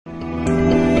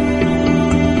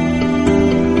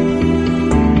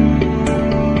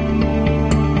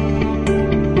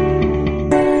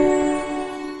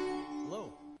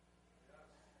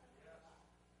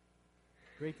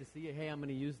you, hey, I'm going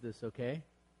to use this, okay?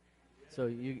 So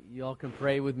you all can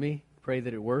pray with me. Pray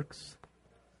that it works.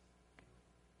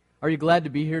 Are you glad to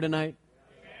be here tonight?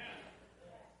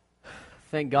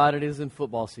 Thank God it isn't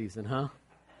football season, huh?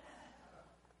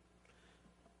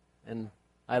 And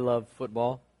I love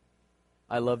football.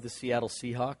 I love the Seattle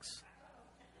Seahawks.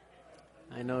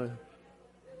 I know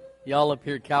y'all up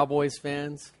here Cowboys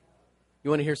fans. You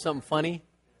want to hear something funny?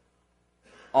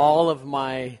 All of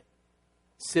my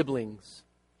siblings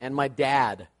and my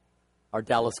dad are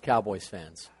Dallas Cowboys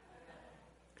fans.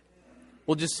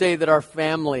 We'll just say that our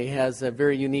family has a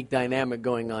very unique dynamic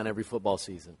going on every football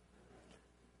season.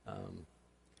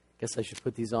 Guess I should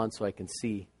put these on so I can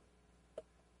see.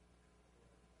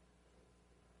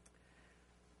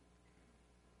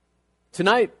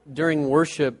 Tonight during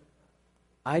worship,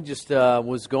 I just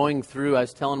was going through, I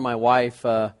was telling my wife,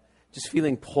 just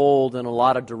feeling pulled in a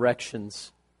lot of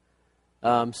directions.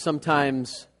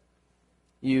 Sometimes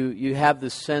you have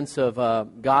this sense of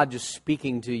God just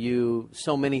speaking to you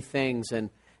so many things,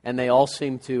 and they all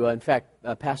seem to, in fact,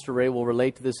 Pastor Ray will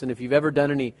relate to this, and if you've ever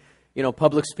done any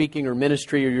public speaking or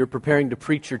ministry, or you're preparing to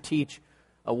preach or teach,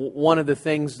 one of the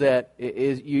things that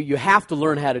is you have to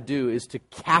learn how to do is to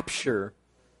capture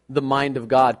the mind of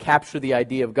God, capture the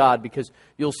idea of God, because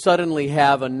you'll suddenly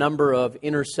have a number of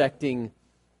intersecting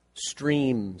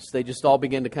streams. They just all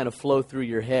begin to kind of flow through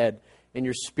your head, and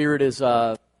your spirit is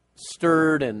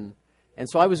stirred, and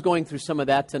so I was going through some of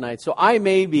that tonight. So I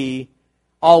may be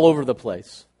all over the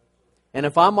place. And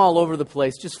if I'm all over the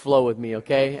place, just flow with me,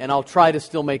 okay? And I'll try to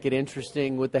still make it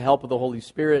interesting with the help of the Holy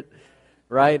Spirit,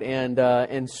 right?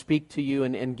 And speak to you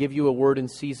and give you a word in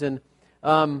season.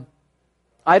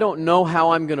 I don't know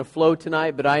how I'm going to flow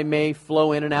tonight, but I may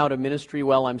flow in and out of ministry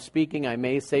while I'm speaking. I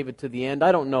may save it to the end.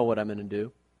 I don't know what I'm going to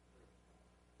do.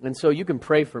 And so you can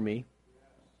pray for me.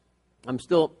 I'm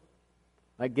still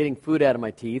getting food out of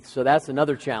my teeth, so that's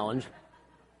another challenge.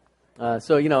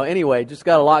 Anyway, just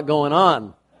got a lot going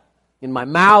on in my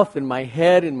mouth, in my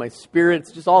head, in my spirit.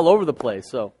 It's just all over the place.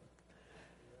 So,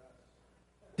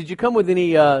 did you come with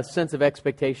any sense of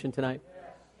expectation tonight?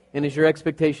 And is your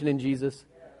expectation in Jesus?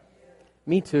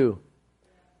 Me too.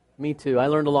 Me too. I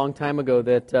learned a long time ago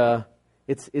that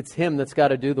it's Him that's got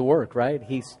to do the work, right?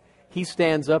 He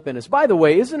stands up in us. By the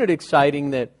way, isn't it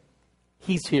exciting that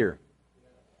He's here?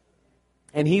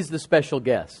 And He's the special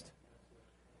guest.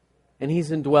 And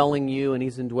He's indwelling you, and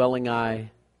He's indwelling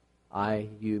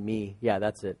you, me. Yeah,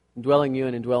 that's it. Indwelling you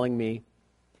and indwelling me.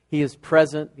 He is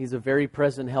present. He's a very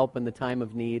present help in the time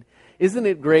of need. Isn't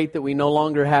it great that we no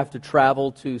longer have to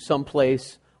travel to some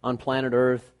place on planet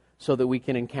Earth so that we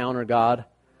can encounter God?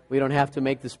 We don't have to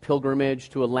make this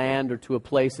pilgrimage to a land or to a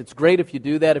place. It's great if you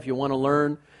do that, if you want to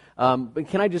learn. But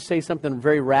can I just say something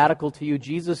very radical to you?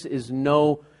 Jesus is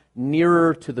no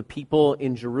nearer to the people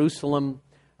in Jerusalem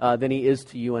than He is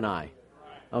to you and I.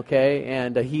 Okay?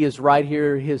 And He is right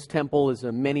here. His temple is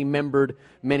a many-membered,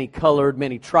 many-colored,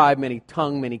 many-tribe,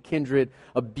 many-tongue, many-kindred,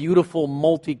 a beautiful,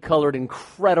 multicolored,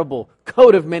 incredible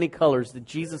coat of many colors that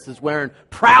Jesus is wearing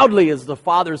proudly as the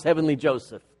Father's heavenly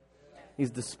Joseph.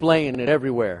 He's displaying it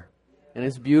everywhere. And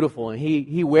it's beautiful. And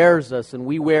He wears us, and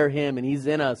we wear Him, and He's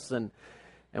in us, and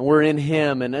we're in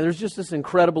Him. And there's just this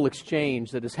incredible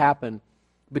exchange that has happened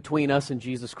between us and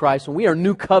Jesus Christ. And we are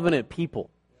new covenant people.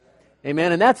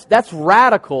 Amen. And that's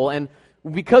radical. And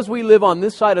because we live on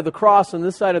this side of the cross and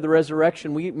this side of the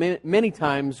resurrection, many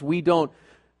times we don't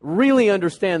really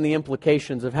understand the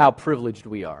implications of how privileged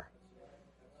we are.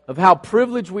 Of how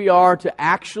privileged we are to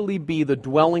actually be the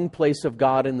dwelling place of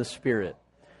God in the Spirit.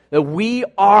 That we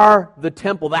are the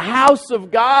temple. The house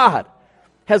of God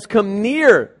has come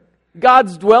near.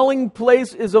 God's dwelling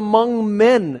place is among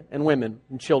men and women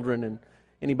and children and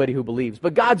anybody who believes.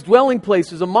 But God's dwelling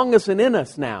place is among us and in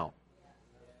us now.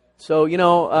 So,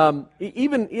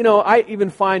 I even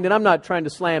find, and I'm not trying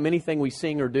to slam anything we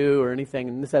sing or do or anything,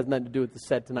 and this has nothing to do with the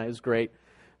set tonight, it's great.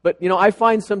 But, I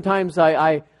find sometimes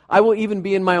I will even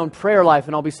be in my own prayer life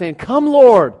and I'll be saying, "Come,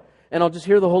 Lord," and I'll just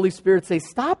hear the Holy Spirit say,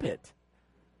 "Stop it.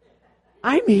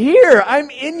 I'm here.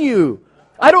 I'm in you.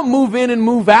 I don't move in and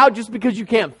move out just because you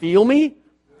can't feel me."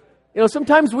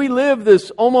 Sometimes we live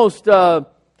this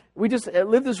we just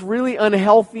live this really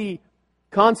unhealthy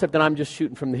concept, and I'm just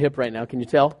shooting from the hip right now, can you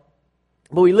tell?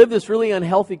 But we live this really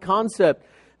unhealthy concept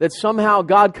that somehow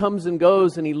God comes and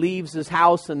goes and He leaves His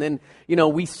house, and then,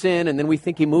 we sin, and then we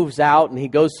think He moves out and He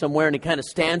goes somewhere and He kind of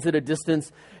stands at a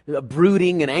distance,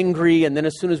 brooding and angry, and then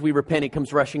as soon as we repent, He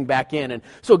comes rushing back in. And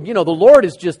so, the Lord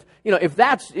is just, if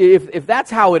that's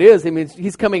how it is, I mean,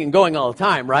 He's coming and going all the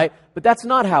time, right? But that's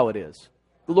not how it is.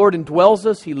 The Lord indwells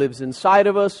us. He lives inside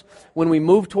of us. When we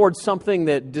move towards something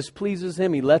that displeases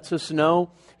Him, He lets us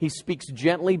know. He speaks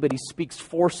gently, but He speaks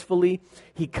forcefully.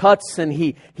 He cuts and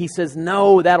He says,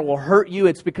 no, that will hurt you.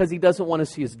 It's because He doesn't want to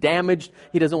see us damaged.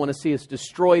 He doesn't want to see us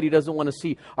destroyed. He doesn't want to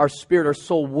see our spirit, our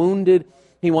soul wounded.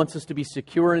 He wants us to be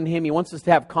secure in Him. He wants us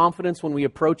to have confidence when we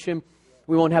approach Him.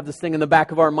 We won't have this thing in the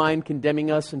back of our mind condemning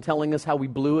us and telling us how we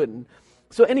blew it. And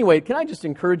so anyway, can I just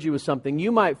encourage you with something?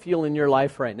 You might feel in your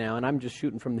life right now, and I'm just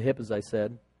shooting from the hip, as I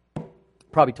said.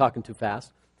 Probably talking too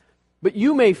fast. But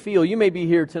you may be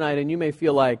here tonight, and you may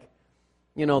feel like,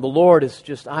 the Lord is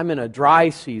just, I'm in a dry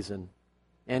season,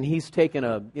 and He's taken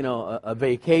a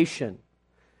vacation,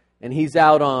 and He's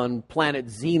out on planet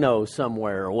Zeno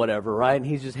somewhere or whatever, right? And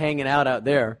He's just hanging out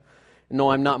there. No,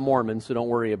 I'm not Mormon, so don't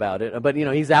worry about it. But,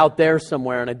 He's out there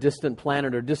somewhere on a distant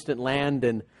planet or distant land,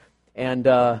 and He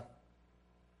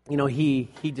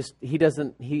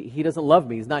doesn't love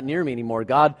me. He's not near me anymore.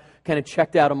 God kind of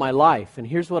checked out of my life. And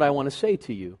here's what I want to say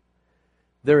to you.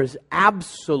 There is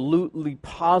absolutely,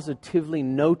 positively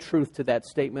no truth to that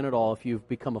statement at all if you've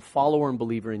become a follower and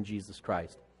believer in Jesus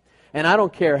Christ. And I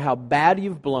don't care how bad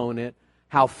you've blown it,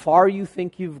 how far you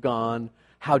think you've gone,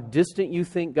 how distant you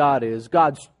think God is.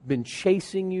 God's been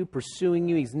chasing you, pursuing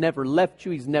you. He's never left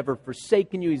you. He's never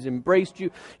forsaken you. He's embraced you.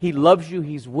 He loves you.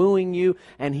 He's wooing you.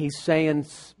 And He's saying,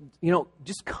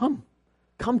 just come.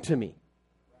 Come to me.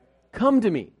 Come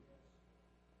to me.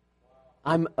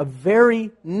 I'm a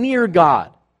very near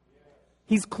God.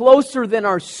 He's closer than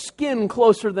our skin,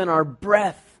 closer than our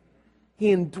breath.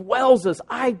 He indwells us.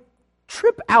 I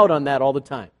trip out on that all the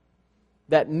time.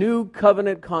 That new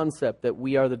covenant concept that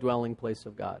we are the dwelling place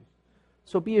of God.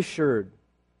 So be assured.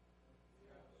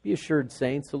 Be assured,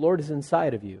 saints, the Lord is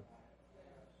inside of you.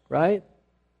 Right?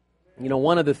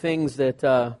 One of the things that,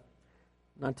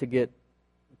 not to get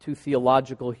too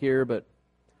theological here, but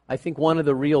I think one of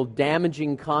the real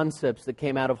damaging concepts that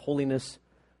came out of holiness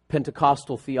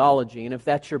Pentecostal theology, and if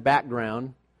that's your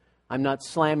background, I'm not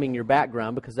slamming your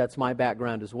background because that's my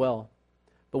background as well.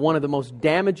 But one of the most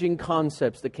damaging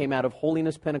concepts that came out of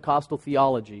holiness Pentecostal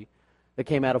theology, that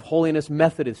came out of holiness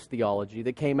Methodist theology,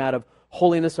 that came out of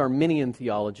holiness Arminian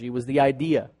theology was the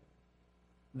idea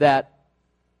that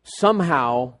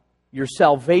somehow your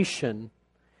salvation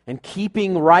and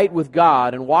keeping right with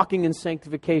God and walking in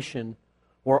sanctification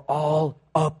were all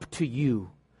up to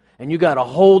you. And you got to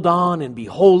hold on and be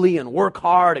holy and work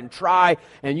hard and try.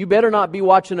 And you better not be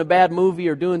watching a bad movie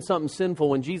or doing something sinful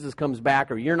when Jesus comes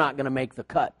back, or you're not going to make the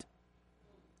cut.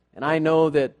 And I know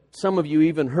that some of you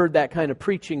even heard that kind of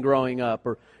preaching growing up,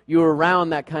 or you were around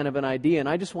that kind of an idea. And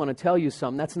I just want to tell you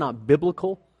something. That's not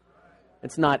biblical.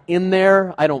 It's not in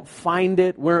there. I don't find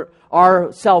it.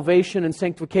 Our salvation and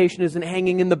sanctification isn't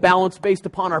hanging in the balance based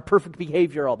upon our perfect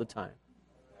behavior all the time.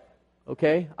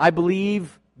 Okay? I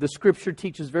believe the Scripture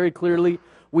teaches very clearly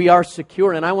we are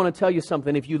secure. And I want to tell you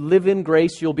something. If you live in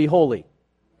grace, you'll be holy.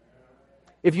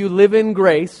 If you live in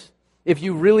grace, if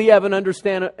you really have an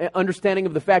understanding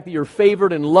of the fact that you're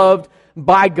favored and loved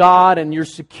by God and you're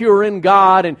secure in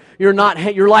God and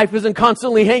your life isn't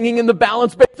constantly hanging in the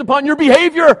balance based upon your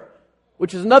behavior,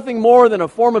 which is nothing more than a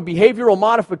form of behavioral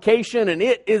modification, and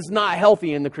it is not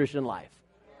healthy in the Christian life.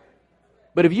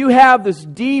 But if you have this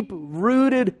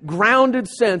deep-rooted, grounded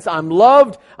sense, I'm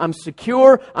loved, I'm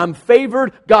secure, I'm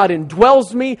favored, God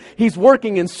indwells me, He's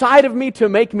working inside of me to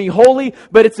make me holy,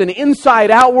 but it's an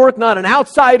inside-out work, not an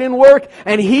outside-in work,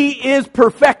 and He is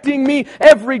perfecting me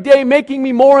every day, making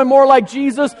me more and more like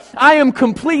Jesus. I am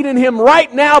complete in Him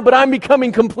right now, but I'm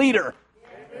becoming completer.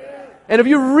 Amen. And if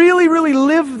you really, really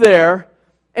live there,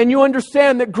 and you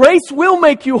understand that grace will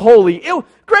make you holy,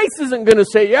 grace isn't going to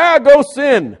say, yeah, go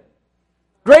sin.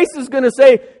 Grace is going to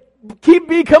say, keep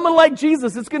becoming like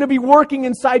Jesus. It's going to be working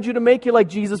inside you to make you like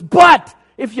Jesus. But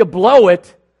if you blow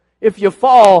it, if you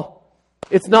fall,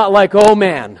 it's not like, oh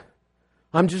man,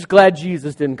 I'm just glad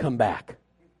Jesus didn't come back.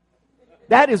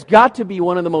 That has got to be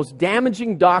one of the most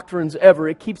damaging doctrines ever.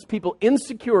 It keeps people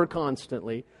insecure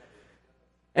constantly.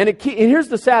 And here's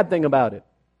the sad thing about it.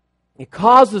 It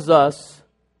causes us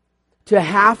to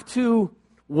have to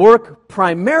work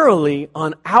primarily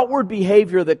on outward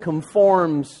behavior that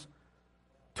conforms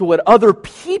to what other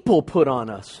people put on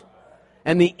us.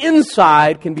 And the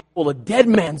inside can be full of dead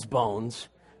man's bones,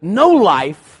 no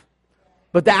life,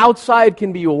 but the outside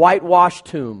can be a whitewashed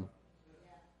tomb.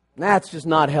 That's just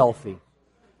not healthy.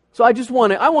 So I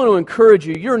want to encourage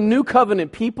you. You're a new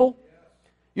covenant people.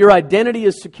 Your identity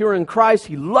is secure in Christ.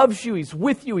 He loves you. He's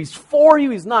with you. He's for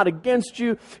you. He's not against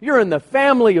you. You're in the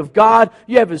family of God.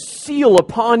 You have His seal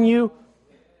upon you.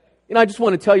 I just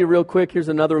want to tell you real quick. Here's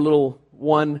another little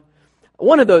one.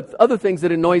 One of the other things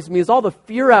that annoys me is all the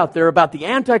fear out there about the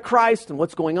Antichrist and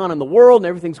what's going on in the world, and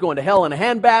everything's going to hell in a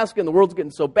handbasket, and the world's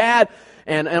getting so bad.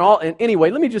 And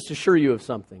anyway, let me just assure you of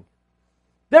something.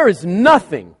 There is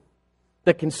nothing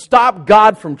that can stop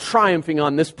God from triumphing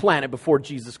on this planet before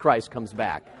Jesus Christ comes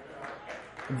back.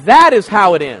 That is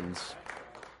how it ends.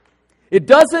 It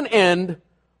doesn't end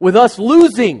with us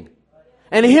losing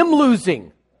and Him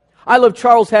losing. I love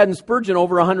Charles Haddon Spurgeon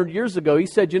over 100 years ago. He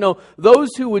said, those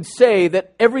who would say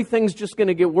that everything's just going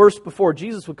to get worse before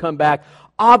Jesus would come back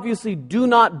obviously do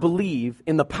not believe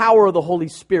in the power of the Holy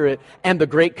Spirit and the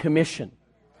Great Commission.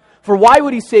 For why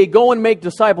would He say, go and make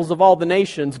disciples of all the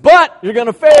nations, but you're going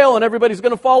to fail and everybody's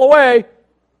going to fall away?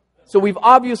 So we've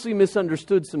obviously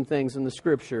misunderstood some things in the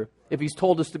Scripture if He's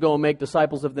told us to go and make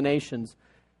disciples of the nations,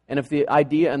 and if the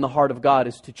idea and the heart of God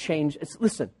is to change.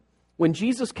 Listen, when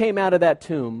Jesus came out of that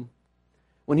tomb,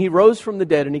 when He rose from the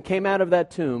dead and He came out of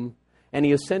that tomb and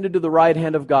He ascended to the right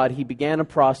hand of God, He began a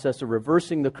process of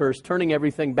reversing the curse, turning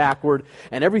everything backward,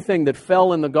 and everything that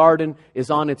fell in the garden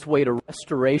is on its way to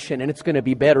restoration, and it's going to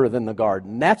be better than the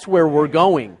garden. That's where we're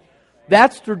going.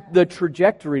 That's the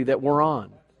trajectory that we're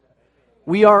on.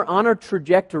 We are on a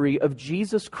trajectory of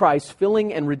Jesus Christ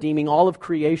filling and redeeming all of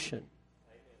creation.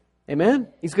 Amen?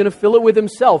 He's going to fill it with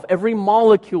Himself. Every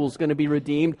molecule is going to be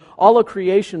redeemed. All of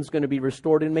creation is going to be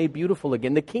restored and made beautiful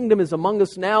again. The kingdom is among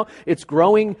us now. It's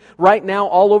growing. Right now,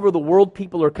 all over the world,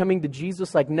 people are coming to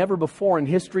Jesus like never before in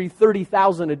history.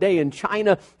 30,000 a day in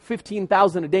China,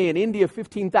 15,000 a day in India,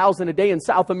 15,000 a day in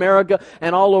South America,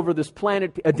 and all over this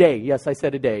planet. A day. Yes, I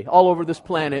said a day. All over this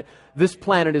planet. This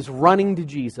planet is running to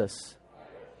Jesus.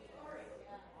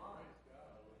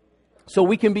 So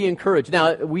we can be encouraged.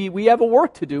 Now, we have a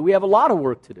work to do. We have a lot of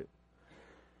work to do.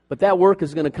 But that work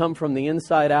is going to come from the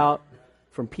inside out,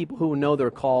 from people who know they're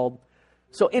called.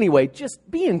 So anyway, just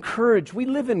be encouraged. We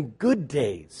live in good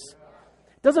days.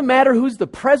 It doesn't matter who's the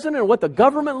president or what the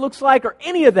government looks like or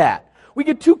any of that. We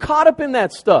get too caught up in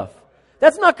that stuff.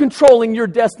 That's not controlling your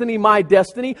destiny, my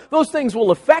destiny. Those things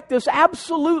will affect us,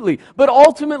 absolutely. But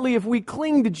ultimately, if we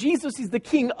cling to Jesus, He's the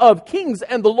King of kings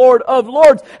and the Lord of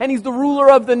lords, and He's the ruler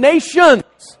of the nations.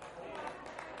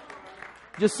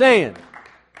 Just saying.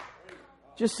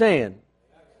 Just saying.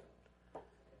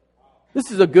 This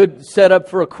is a good setup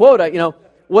for a quote.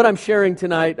 What I'm sharing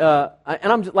tonight,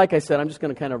 like I said, I'm just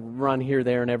going to kind of run here,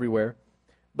 there, and everywhere.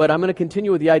 But I'm going to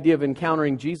continue with the idea of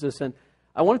encountering Jesus, and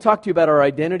I want to talk to you about our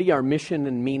identity, our mission,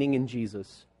 and meaning in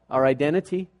Jesus. Our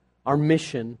identity, our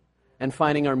mission, and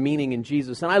finding our meaning in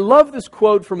Jesus. And I love this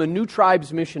quote from a New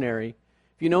Tribes missionary.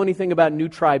 If you know anything about New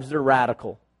Tribes, they're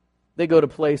radical. They go to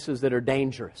places that are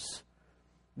dangerous.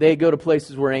 They go to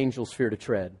places where angels fear to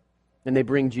tread. And they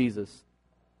bring Jesus.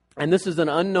 And this is an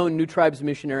unknown New Tribes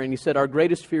missionary, and he said, our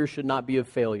greatest fear should not be of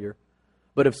failure,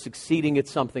 but of succeeding at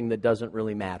something that doesn't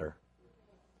really matter.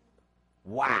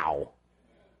 Wow.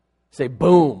 Say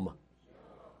boom.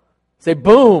 Say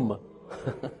boom.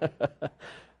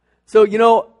 So,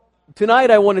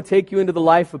 tonight I want to take you into the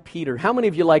life of Peter. How many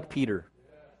of you like Peter?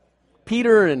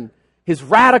 Peter and his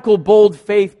radical, bold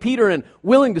faith. Peter and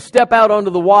willing to step out onto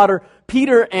the water.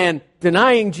 Peter and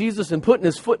denying Jesus and putting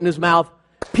his foot in his mouth.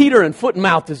 Peter and foot and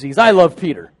mouth disease. I love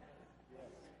Peter.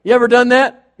 You ever done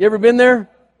that? You ever been there?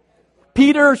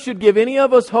 Peter should give any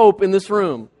of us hope in this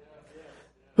room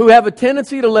who have a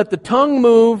tendency to let the tongue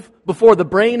move before the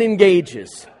brain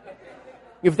engages.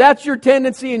 If that's your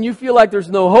tendency and you feel like there's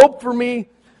no hope for me,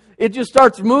 it just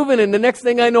starts moving, and the next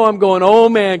thing I know, I'm going, oh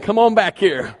man, come on back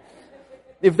here.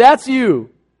 If that's you,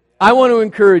 I want to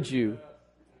encourage you.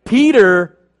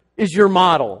 Peter is your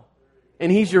model,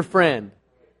 and he's your friend.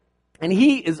 And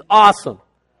he is awesome.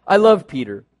 I love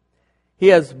Peter. He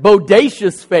has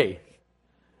bodacious faith.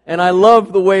 And I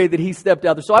love the way that he stepped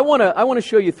out there. So I want to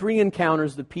show you 3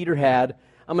 encounters that Peter had.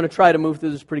 I'm going to try to move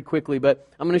through this pretty quickly, but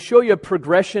I'm going to show you a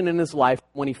progression in his life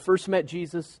when he first met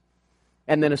Jesus,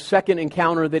 and then a second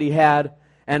encounter that he had,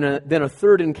 and then a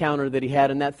third encounter that he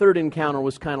had. And that third encounter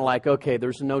was kind of like, okay,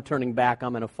 there's no turning back.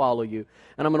 I'm going to follow you.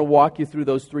 And I'm going to walk you through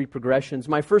those 3 progressions.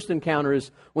 My first encounter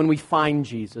is when we find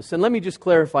Jesus. And let me just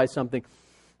clarify something.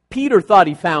 Peter thought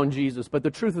he found Jesus, but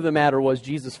the truth of the matter was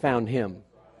Jesus found him.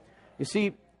 You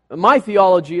see, my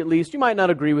theology, at least, you might not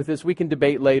agree with this, we can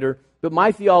debate later, but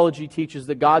my theology teaches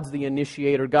that God's the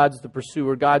initiator, God's the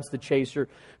pursuer, God's the chaser,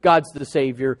 God's the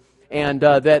Savior, and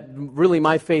that really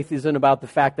my faith isn't about the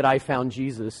fact that I found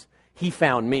Jesus. He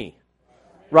found me.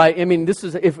 Right? I mean, this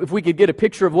is, if we could get a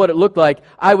picture of what it looked like,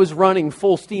 I was running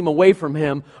full steam away from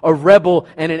him, a rebel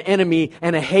and an enemy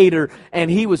and a hater, and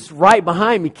he was right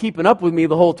behind me, keeping up with me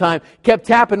the whole time, kept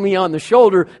tapping me on the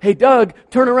shoulder, "Hey Doug,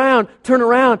 turn around,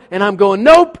 and I'm going,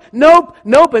 nope,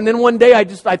 and then one day I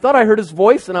thought I heard his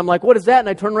voice, and I'm like, what is that? And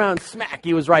I turn around and smack,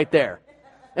 he was right there.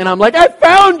 And I'm like, I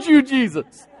found you,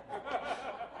 Jesus!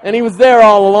 And he was there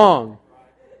all along.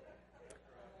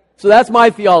 So that's my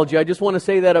theology. I just want to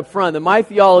say that up front. That my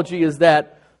theology is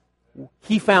that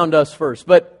he found us first.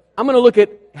 But I'm going to look at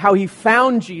how he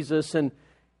found Jesus. And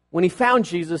when he found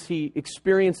Jesus, he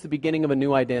experienced the beginning of a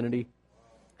new identity.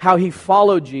 How he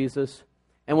followed Jesus.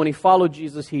 And when he followed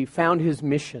Jesus, he found his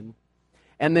mission.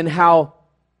 And then how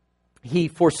he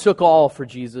forsook all for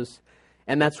Jesus.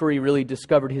 And that's where he really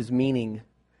discovered his meaning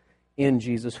in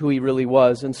Jesus, who he really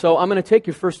was. And so I'm going to take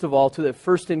you first of all to the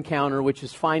first encounter, which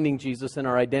is finding Jesus and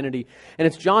our identity. And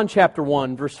it's John chapter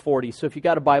 1, verse 40. So if you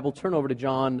got a Bible, turn over to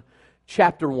John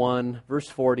chapter 1, verse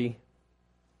 40.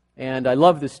 And I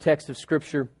love this text of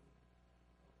Scripture.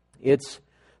 It's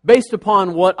based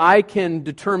upon what I can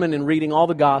determine in reading all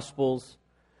the Gospels.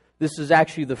 This is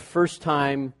actually the first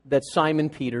time that Simon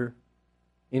Peter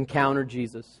encountered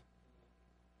Jesus.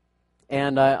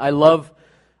 And I love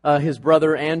his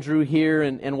brother Andrew here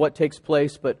and what takes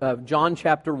place. But John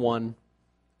chapter 1,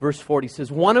 verse 40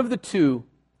 says, "One of the two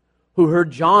who heard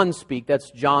John speak,"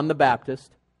 that's John the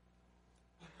Baptist,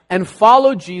 "and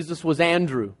followed Jesus was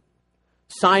Andrew,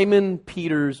 Simon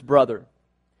Peter's brother.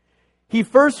 He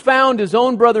first found his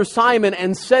own brother Simon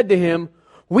and said to him,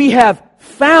 'We have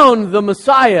found the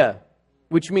Messiah,'"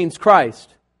 which means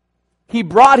Christ. He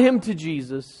brought him to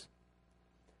Jesus.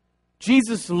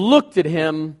 Jesus looked at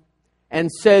him and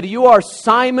said, "You are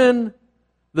Simon,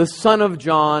 the son of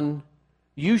John.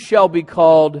 You shall be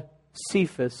called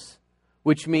Cephas,"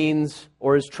 which means,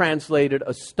 or is translated,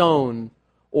 a stone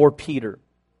or Peter.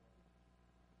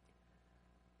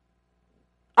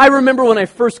 I remember when I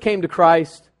first came to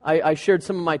Christ, I shared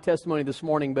some of my testimony this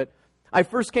morning, but I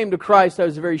first came to Christ, I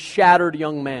was a very shattered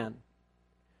young man.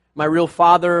 My real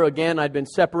father, again, I'd been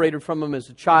separated from him as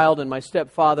a child, and my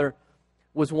stepfather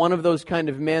was one of those kind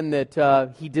of men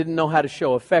that he didn't know how to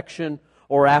show affection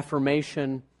or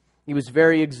affirmation. He was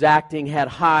very exacting, had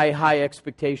high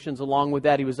expectations. Along with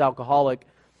that, he was alcoholic.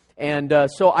 And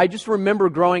so I just remember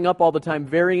growing up all the time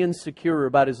very insecure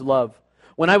about his love.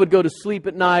 When I would go to sleep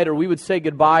at night or we would say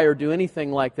goodbye or do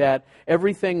anything like that,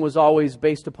 everything was always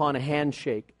based upon a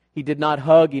handshake. He did not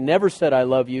hug. He never said, "I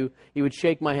love you." He would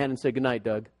shake my hand and say, "Good night,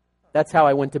 Doug." That's how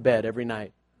I went to bed every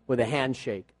night, with a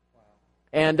handshake.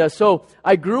 And so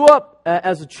I grew up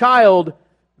as a child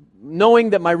knowing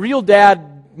that my real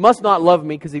dad must not love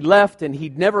me because he left and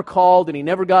he'd never called and he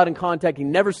never got in contact. He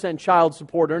never sent child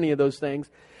support or any of those things.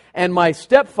 And my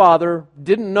stepfather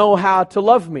didn't know how to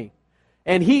love me.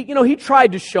 And he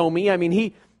tried to show me. I mean,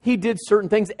 he did certain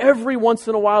things. Every once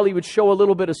in a while he would show a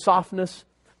little bit of softness.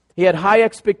 He had high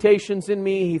expectations in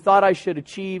me. He thought I should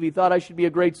achieve. He thought I should be a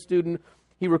great student.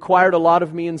 He required a lot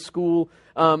of me in school.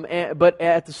 But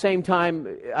at the same time,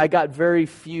 I got very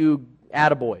few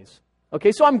attaboys.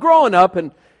 Okay, so I'm growing up,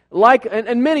 and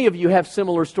many of you have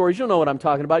similar stories. You'll know what I'm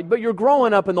talking about. But you're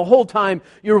growing up, and the whole time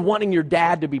you're wanting your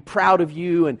dad to be proud of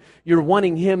you, and you're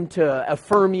wanting him to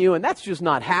affirm you, and that's just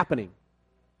not happening.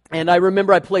 And I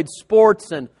remember I played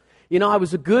sports, and I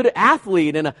was a good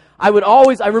athlete, and I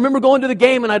remember going to the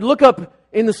game, and I'd look up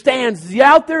in the stands. Is he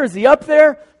out there? Is he up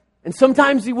there? And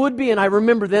sometimes he would be, and I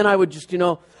remember then I would just,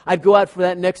 I'd go out for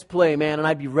that next play, man, and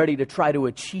I'd be ready to try to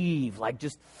achieve.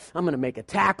 I'm going to make a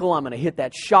tackle, I'm going to hit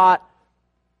that shot,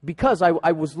 because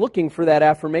I was looking for that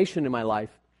affirmation in my life.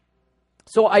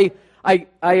 So I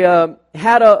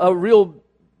had a real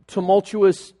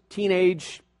tumultuous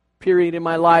teenage period in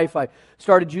my life. I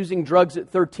started using drugs at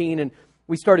 13, and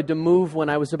we started to move when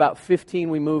I was about 15.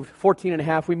 We moved 14 and a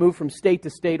half. We moved from state to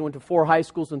state, went to 4 high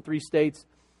schools in 3 states.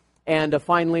 And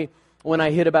finally, when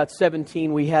I hit about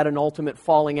 17, we had an ultimate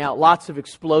falling out. Lots of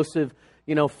explosive,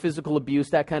 physical abuse,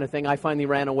 that kind of thing. I finally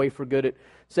ran away for good at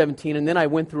 17. And then I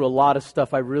went through a lot of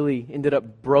stuff. I really ended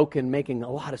up broken, making a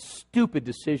lot of stupid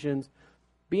decisions,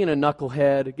 being a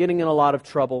knucklehead, getting in a lot of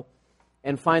trouble.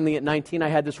 And finally, at 19, I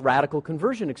had this radical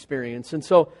conversion experience. And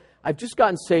so I've just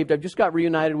gotten saved. I've just got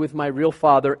reunited with my real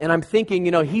father. And I'm thinking,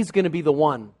 he's going to be the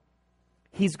one.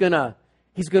 He's going to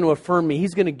affirm me.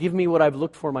 He's going to give me what I've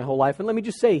looked for my whole life. And let me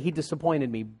just say, he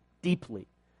disappointed me deeply.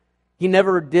 He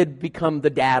never did become the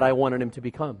dad I wanted him to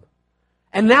become.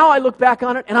 And now I look back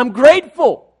on it, and I'm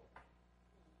grateful.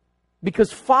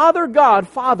 Because Father God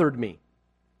fathered me.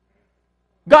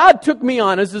 God took me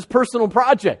on as his personal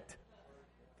project.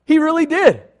 He really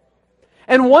did.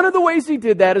 And one of the ways he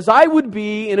did that is I would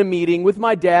be in a meeting with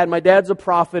my dad. My dad's a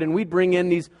prophet, and we'd bring in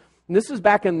these, and this is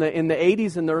back in the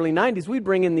 80s and the early 90s, we'd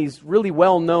bring in these really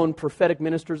well-known prophetic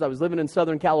ministers. I was living in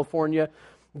Southern California,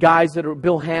 guys that are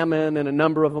Bill Hammond and a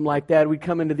number of them like that. We'd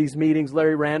come into these meetings,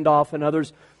 Larry Randolph and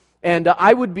others, and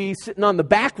I would be sitting on the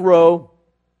back row,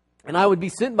 and I would be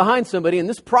sitting behind somebody, and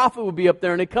this prophet would be up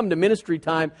there, and they'd come to ministry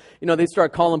time. You know, they'd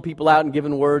start calling people out and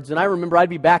giving words. And I remember I'd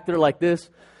be back there like this,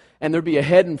 and there'd be a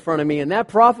head in front of me, and that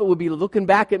prophet would be looking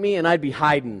back at me, and I'd be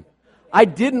hiding. I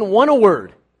didn't want a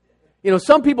word. You know,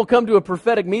 some people come to a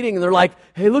prophetic meeting, and they're like,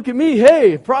 hey, look at me,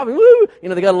 hey, prophet, woo. You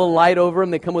know, they got a little light over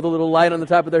them. They come with a little light on the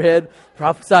top of their head.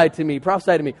 Prophesy to me,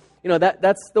 prophesy to me. You know,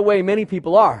 that's the way many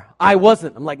people are. I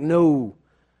wasn't. I'm like, no.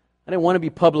 I didn't want to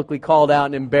be publicly called out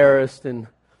and embarrassed and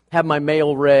have my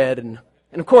mail read. And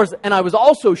of course, and I was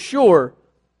also sure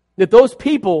that those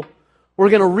people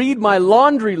were going to read my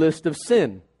laundry list of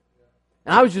sin.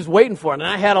 And I was just waiting for it. And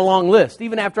I had a long list.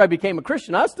 Even after I became a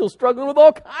Christian, I was still struggling with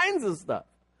all kinds of stuff.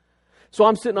 So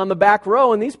I'm sitting on the back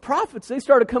row, and these prophets, they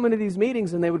started coming to these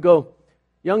meetings, and they would go,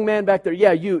 young man back there,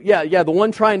 yeah, you, yeah, the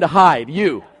one trying to hide,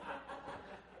 you.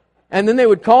 And then they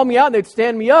would call me out, and they'd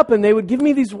stand me up, and they would give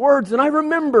me these words. And I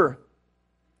remember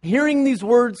hearing these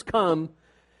words come,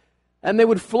 and they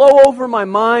would flow over my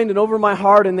mind and over my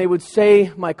heart, and they would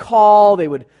say my call. They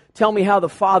would tell me how the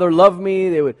Father loved me.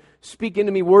 They would speak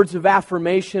into me words of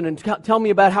affirmation and tell me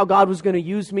about how God was going to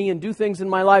use me and do things in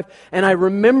my life. And I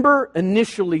remember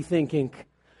initially thinking,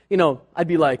 you know, I'd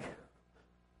be like,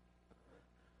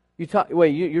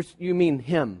 you mean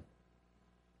him?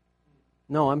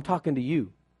 No, I'm talking to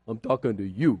you. I'm talking to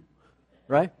you,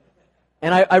 right?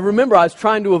 And I remember I was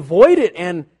trying to avoid it,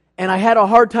 and I had a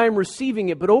hard time receiving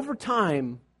it. But over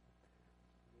time,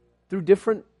 through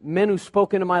different men who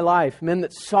spoke into my life, men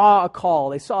that saw a call,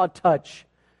 they saw a touch,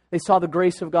 they saw the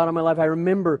grace of God in my life, I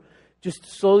remember just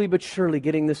slowly but surely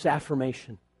getting this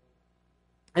affirmation.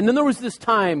 And then there was this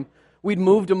time we'd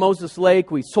moved to Moses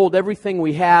Lake. We sold everything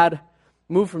we had,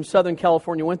 moved from Southern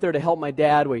California, went there to help my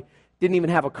dad. We didn't even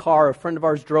have a car. A friend of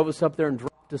ours drove us up there and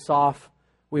dropped us off.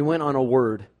 We went on a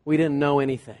word. We didn't know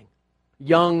anything.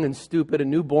 Young and stupid, a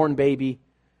newborn baby,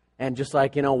 and just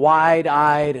like, you know,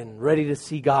 wide-eyed and ready to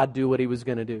see God do what He was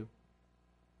going to do.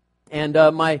 And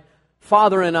my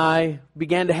father and I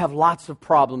began to have lots of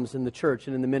problems in the church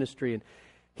and in the ministry. And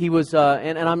he was,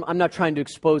 and I'm not trying to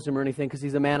expose him or anything, because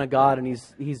he's a man of God, and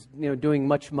he's you know, doing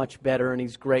much, much better, and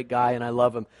he's a great guy, and I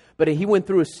love him. But he went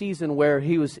through a season where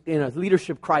he was in a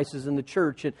leadership crisis in the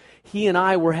church, and he and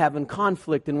I were having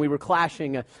conflict, and we were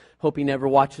clashing. I hope he never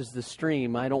watches the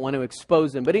stream. I don't want to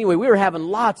expose him. But anyway, we were having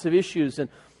lots of issues, and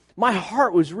my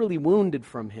heart was really wounded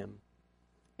from him.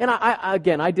 And I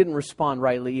didn't respond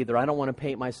rightly either. I don't want to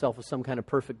paint myself as some kind of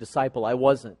perfect disciple. I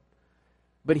wasn't.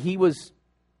 But he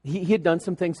had done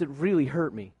some things that really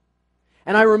hurt me.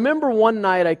 And I remember one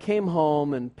night I came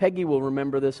home, and Peggy will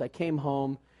remember this. I came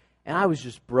home, and I was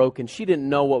just broken. She didn't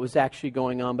know what was actually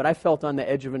going on, but I felt on the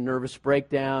edge of a nervous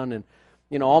breakdown. And,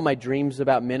 you know, all my dreams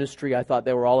about ministry, I thought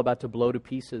they were all about to blow to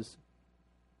pieces.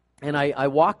 And I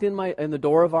walked in the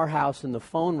door of our house, and the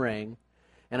phone rang.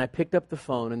 And I picked up the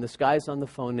phone, and this guy's on the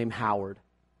phone named Howard.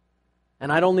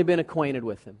 And I'd only been acquainted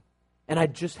with him. And I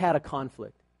just had a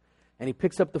conflict. And he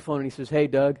picks up the phone, and he says, hey,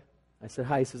 Doug. I said,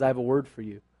 hi. He says, I have a word for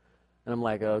you. And I'm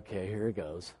like, okay, here it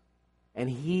goes. And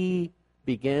he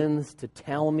begins to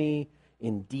tell me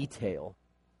in detail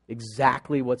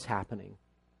exactly what's happening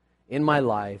in my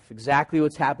life, exactly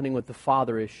what's happening with the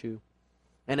father issue.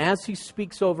 And as he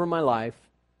speaks over my life,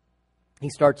 he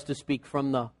starts to speak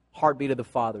from the heartbeat of the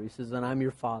Father. He says, and I'm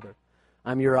your Father.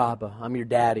 I'm your Abba. I'm your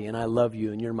daddy, and I love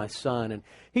you, and you're my son. And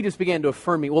he just began to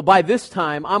affirm me. Well, by this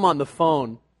time, I'm on the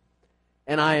phone,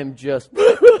 and I am just,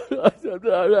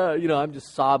 I'm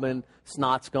just sobbing.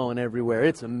 Snot's going everywhere.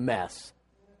 It's a mess.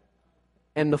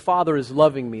 And the Father is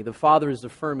loving me. The Father is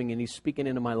affirming, and He's speaking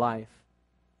into my life.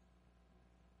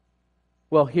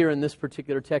 Well, here in this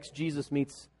particular text, Jesus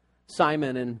meets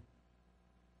Simon, and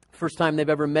first time they've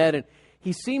ever met, and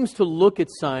he seems to look at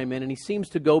Simon, and he seems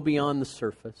to go beyond the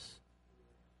surface.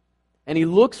 And he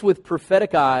looks with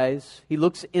prophetic eyes. He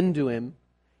looks into him.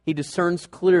 He discerns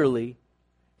clearly.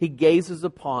 He gazes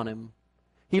upon him.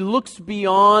 He looks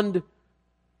beyond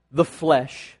the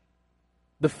flesh,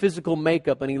 the physical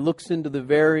makeup, and he looks into the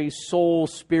very soul,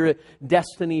 spirit,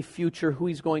 destiny, future, who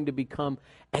he's going to become,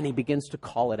 and he begins to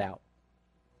call it out.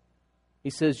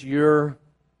 He says, you're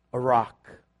a rock.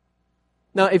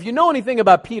 Now, if you know anything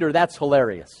about Peter, that's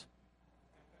hilarious.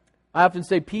 I often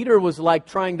say Peter was like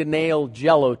trying to nail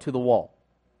Jell-O to the wall.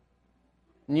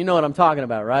 And you know what I'm talking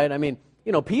about, right? I mean,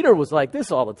 you know, Peter was like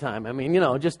this all the time. I mean, you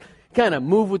know, just kind of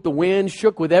move with the wind,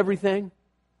 shook with everything.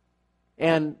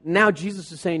 And now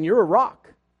Jesus is saying, you're a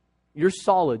rock. You're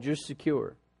solid. You're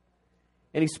secure.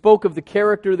 And He spoke of the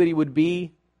character that He would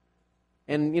be.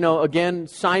 And, again,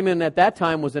 Simon at that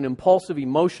time was an impulsive,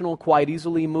 emotional, quite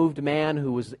easily moved man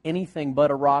who was anything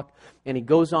but a rock. And he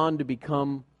goes on to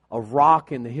become a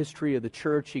rock in the history of the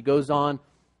church. He goes on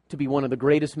to be one of the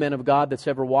greatest men of God that's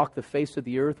ever walked the face of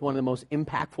the earth, one of the most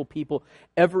impactful people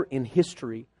ever in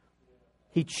history.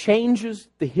 He changes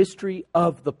the history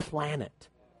of the planet.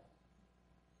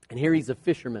 And here he's a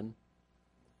fisherman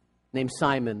named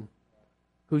Simon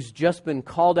who's just been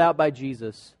called out by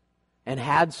Jesus and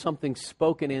had something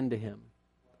spoken into him.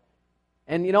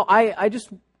 And I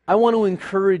want to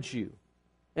encourage you.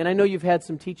 And I know you've had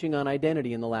some teaching on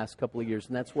identity in the last couple of years,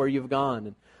 and that's where you've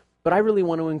gone. But I really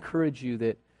want to encourage you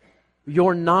that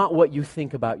you're not what you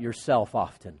think about yourself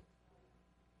often.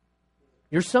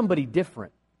 You're somebody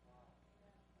different.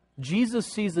 Jesus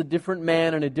sees a different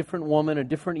man and a different woman, a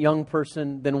different young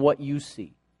person than what you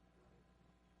see.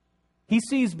 He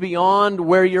sees beyond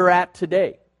where you're at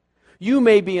today. You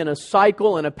may be in a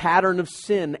cycle and a pattern of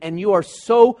sin, and you are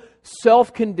so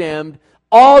self-condemned.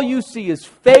 All you see is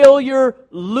failure,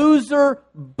 loser,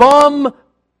 bum,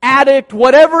 addict,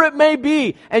 whatever it may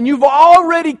be. And you've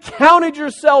already counted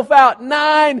yourself out.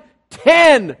 9,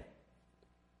 10.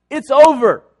 It's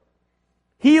over.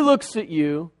 He looks at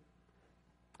you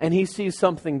and He sees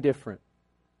something different.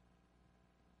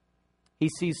 He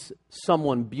sees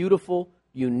someone beautiful,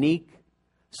 unique,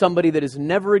 somebody that has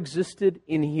never existed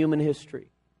in human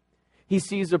history. He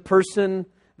sees a person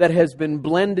that has been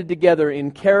blended together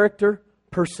in character,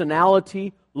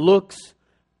 personality, looks,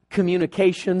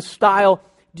 communication, style.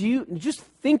 Do you just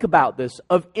think about this?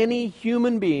 Of any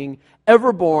human being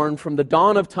ever born from the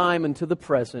dawn of time into the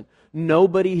present,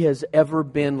 nobody has ever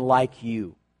been like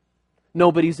you.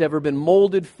 Nobody's ever been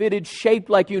molded, fitted, shaped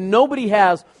like you. Nobody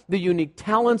has the unique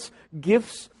talents,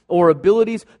 gifts, or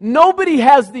abilities. Nobody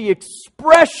has the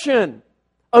expression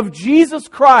of Jesus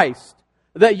Christ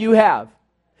that you have.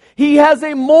 He has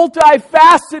a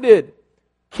multifaceted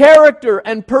character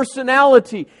and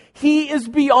personality. He is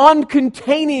beyond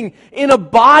containing in a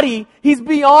body. He's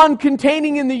beyond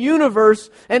containing in the universe.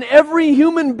 And every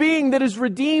human being that is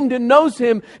redeemed and knows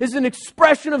Him is an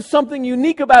expression of something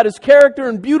unique about His character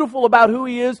and beautiful about who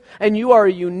He is. And you are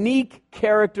a unique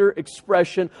character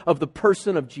expression of the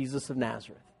person of Jesus of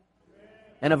Nazareth.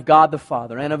 And of God the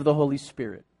Father and of the Holy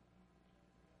Spirit.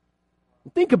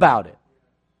 Think about it.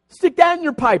 Stick that in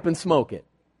your pipe and smoke it.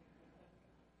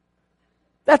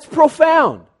 That's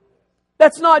profound.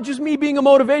 That's not just me being a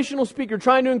motivational speaker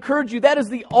trying to encourage you. That is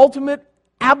the ultimate,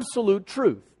 absolute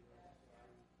truth.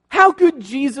 How could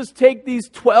Jesus take these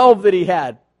 12 that He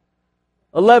had?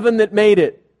 11 that made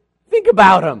it. Think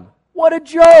about them. What a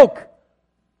joke.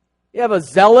 You have a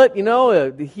zealot,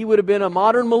 he would have been a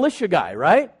modern militia guy,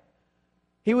 right?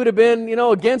 He would have been,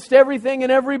 against everything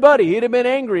and everybody. He'd have been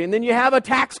angry. And then you have a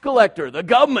tax collector, the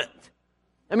government.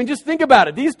 I mean, just think about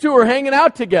it. These two are hanging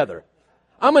out together.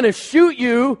 I'm going to shoot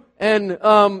you and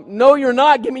no, you're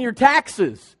not. Give me your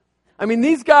taxes. I mean,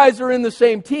 these guys are in the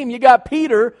same team. You got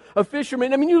Peter, a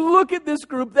fisherman. I mean, you look at this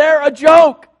group. They're a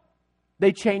joke.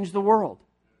 They changed the world.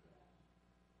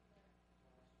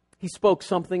 He spoke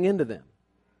something into them.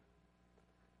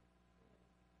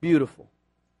 Beautiful.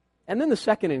 And then the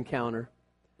second encounter,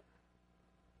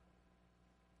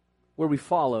 where we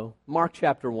follow, Mark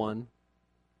chapter 1.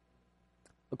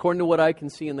 According to what I can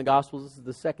see in the Gospels, this is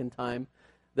the second time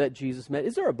that Jesus met.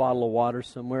 Is there a bottle of water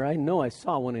somewhere? I know I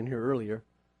saw one in here earlier.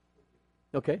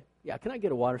 Okay. Yeah, can I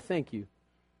get a water? Thank you.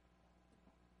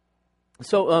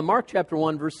 So, Mark chapter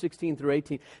 1, verse 16 through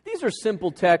 18. These are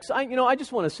simple texts. I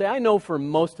just want to say, I know for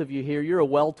most of you here, you're a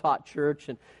well-taught church,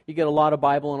 and you get a lot of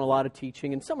Bible and a lot of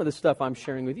teaching, and some of the stuff I'm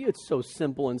sharing with you, it's so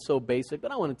simple and so basic,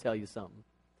 but I want to tell you something.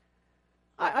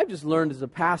 I've just learned as a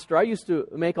pastor, I used to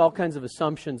make all kinds of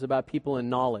assumptions about people and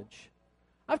knowledge.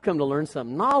 I've come to learn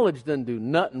something. Knowledge doesn't do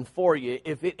nothing for you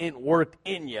if it ain't worked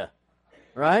in you.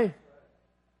 Right?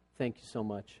 Thank you so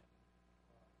much.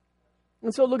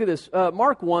 And so look at this.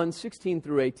 Mark 1, 16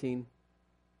 through 18.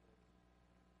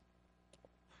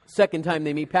 Second time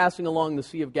they meet, passing along the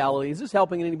Sea of Galilee. Is this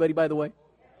helping anybody, by the way?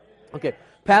 Okay.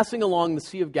 Passing along the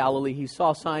Sea of Galilee, he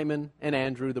saw Simon and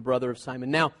Andrew, the brother of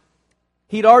Simon. Now,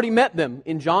 he'd already met them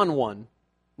in John 1.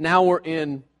 Now we're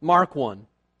in Mark 1.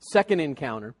 Second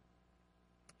encounter.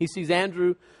 He sees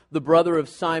Andrew, the brother of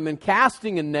Simon,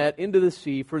 casting a net into the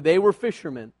sea, for they were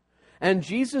fishermen. And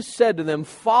Jesus said to them,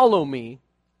 "Follow me,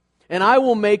 and I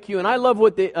will make you," and I love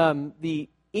what the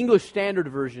English Standard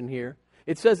Version here,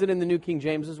 it says it in the New King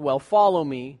James as well, "Follow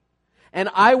me, and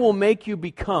I will make you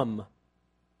become."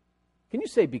 Can you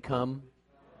say become?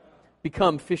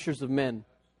 become fishers of men.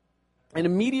 And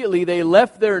immediately they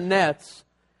left their nets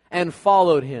and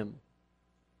followed Him.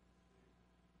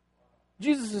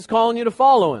 Jesus is calling you to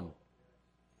follow Him.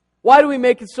 Why do we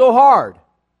make it so hard?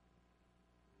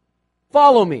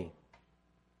 Follow me.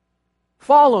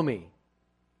 Follow me.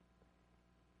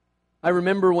 I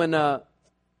remember when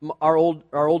our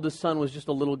oldest son was just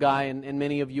a little guy, and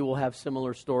many of you will have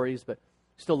similar stories, but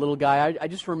just a little guy. I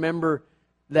just remember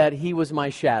that he was my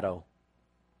shadow.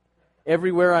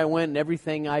 Everywhere I went and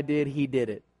everything I did, he did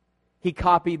it. He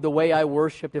copied the way I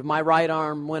worshiped. If my right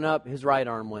arm went up, his right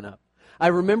arm went up. I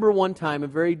remember one time, a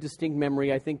very distinct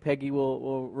memory, I think Peggy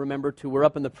will remember too. We're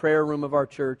up in the prayer room of our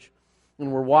church,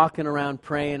 and we're walking around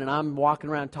praying, and I'm walking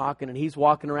around talking, and he's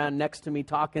walking around next to me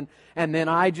talking, and then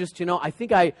I just, I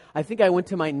think I went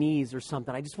to my knees or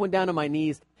something. I just went down to my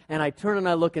knees, and I turn and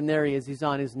I look, and there he is. He's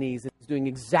on his knees, and he's doing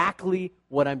exactly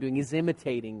what I'm doing. He's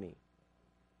imitating me.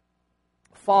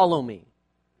 Follow me.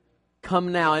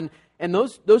 Come now. And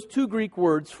those two Greek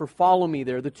words for follow me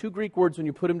there, the two Greek words when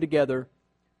you put them together,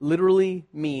 literally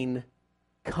mean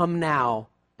come now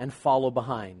and follow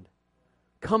behind.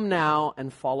 Come now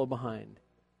and follow behind.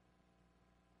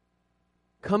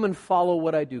 Come and follow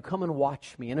what I do. Come and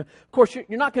watch me. And of course, you're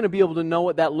not going to be able to know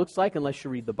what that looks like unless you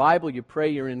read the Bible, you pray,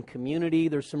 you're in community.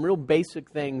 There's some real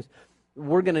basic things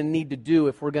we're going to need to do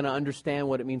if we're going to understand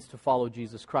what it means to follow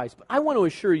Jesus Christ. But I want to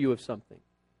assure you of something.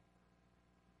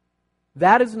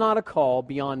 That is not a call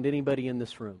beyond anybody in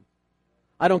this room.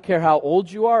 I don't care how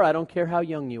old you are. I don't care how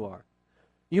young you are.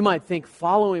 You might think,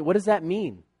 following, what does that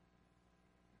mean?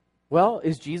 Well,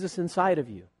 is Jesus inside of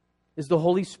you? Is the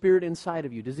Holy Spirit inside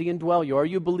of you? Does He indwell you? Are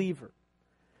you a believer?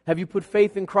 Have you put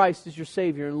faith in Christ as your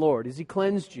Savior and Lord? Has He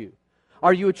cleansed you?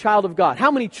 Are you a child of God? How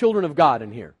many children of God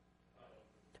in here?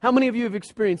 How many of you have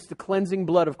experienced the cleansing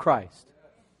blood of Christ?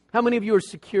 How many of you are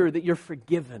secure that you're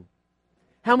forgiven?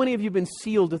 How many of you have been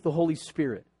sealed with the Holy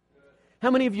Spirit? How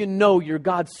many of you know you're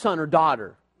God's son or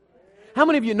daughter? How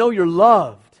many of you know you're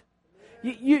loved?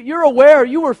 You're aware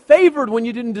you were favored when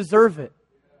you didn't deserve it.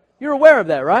 You're aware of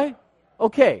that, right?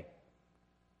 Okay.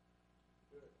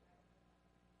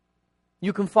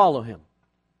 You can follow Him.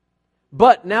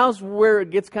 But now's where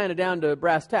it gets kind of down to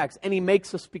brass tacks. And He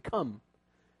makes us become.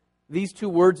 These two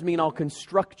words mean I'll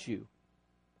construct you.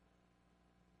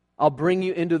 I'll bring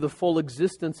you into the full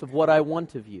existence of what I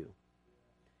want of you.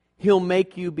 He'll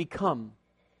make you become.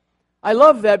 I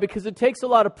love that because it takes a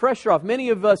lot of pressure off. Many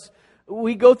of us,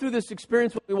 we go through this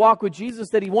experience when we walk with Jesus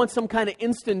that He wants some kind of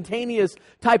instantaneous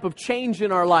type of change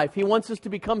in our life. He wants us to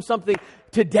become something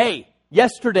today,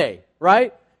 yesterday,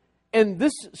 right? And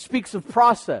this speaks of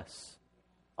process.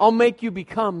 I'll make you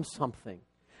become something.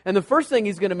 And the first thing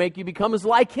He's going to make you become is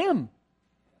like Him.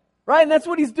 Right? And that's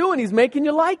what He's doing. He's making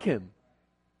you like Him.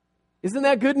 Isn't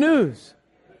that good news?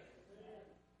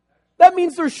 That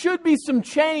means there should be some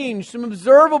change, some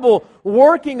observable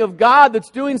working of God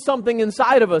that's doing something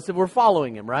inside of us if we're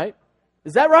following Him, right?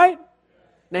 Is that right?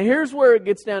 Now here's where it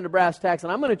gets down to brass tacks,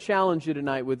 and I'm going to challenge you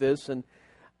tonight with this, and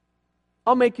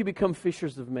I'll make you become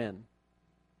fishers of men.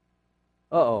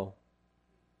 Uh-oh.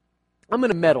 I'm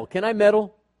going to meddle. Can I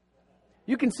meddle?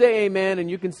 You can say amen, and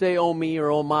you can say oh me,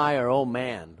 or oh my, or oh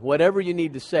man. Whatever you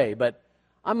need to say, but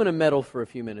I'm going to meddle for a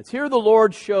few minutes. Here the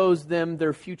Lord shows them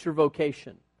their future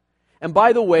vocation. And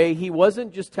by the way, He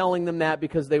wasn't just telling them that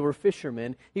because they were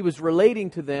fishermen. He was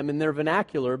relating to them in their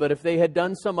vernacular. But if they had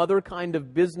done some other kind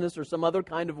of business or some other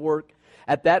kind of work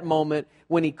at that moment,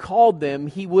 when He called them,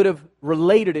 He would have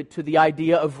related it to the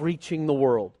idea of reaching the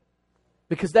world.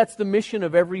 Because that's the mission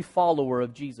of every follower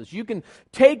of Jesus. You can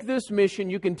take this mission,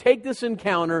 you can take this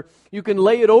encounter, you can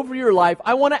lay it over your life.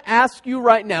 I want to ask you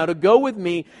right now to go with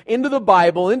me into the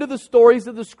Bible, into the stories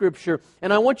of the Scripture,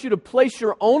 and I want you to place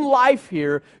your own life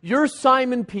here. You're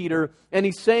Simon Peter, and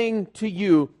He's saying to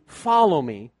you, follow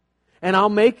me, and I'll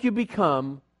make you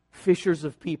become fishers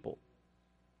of people.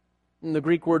 And the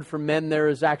Greek word for men there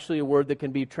is actually a word that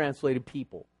can be translated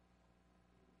people.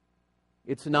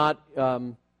 It's not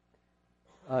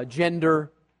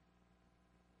gender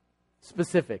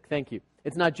specific. Thank you.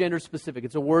 It's not gender specific.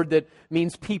 It's a word that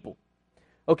means people.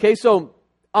 Okay, so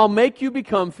I'll make you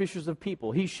become fishers of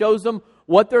people. He shows them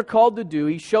what they're called to do.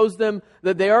 He shows them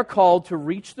that they are called to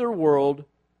reach their world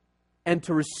and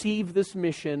to receive this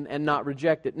mission and not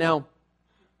reject it. Now,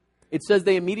 it says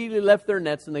they immediately left their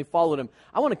nets and they followed Him.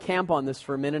 I want to camp on this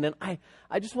for a minute, and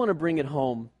I just want to bring it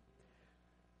home.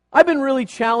 I've been really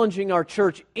challenging our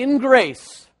church in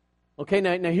grace. Okay,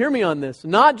 now hear me on this.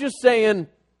 Not just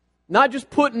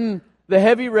putting the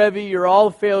heavy-revy, you're all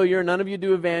a failure, none of you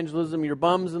do evangelism, you're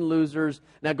bums and losers,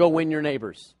 now go win your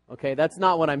neighbors. Okay, that's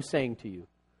not what I'm saying to you.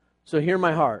 So hear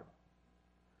my heart.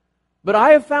 But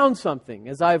I have found something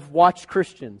as I've watched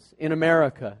Christians in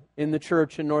America, in the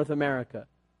church in North America.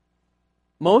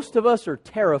 Most of us are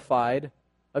terrified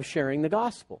of sharing the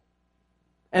gospel.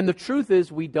 And the truth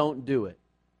is we don't do it.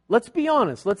 Let's be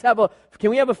honest. Can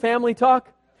we have a family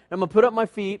talk? I'm going to put up my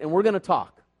feet and we're going to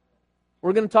talk.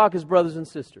 We're going to talk as brothers and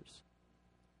sisters.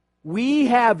 We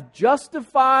have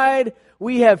justified,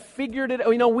 we have figured it,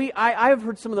 I have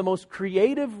heard some of the most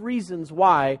creative reasons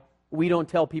why we don't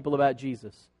tell people about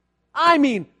Jesus. I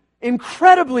mean,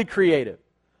 incredibly creative.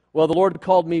 Well, the Lord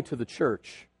called me to the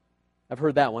church. I've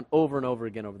heard that one over and over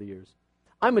again over the years.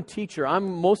 I'm a teacher.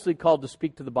 I'm mostly called to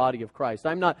speak to the body of Christ.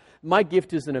 My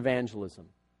gift is in evangelism.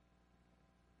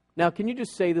 Now, can you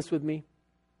just say this with me?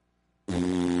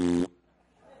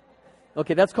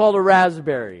 Okay, that's called a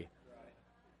raspberry.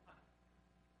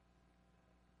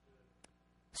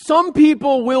 Some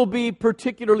people will be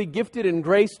particularly gifted in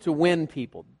grace to win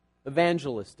people.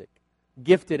 Evangelistic.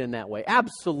 Gifted in that way.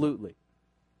 Absolutely.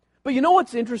 But you know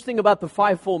what's interesting about the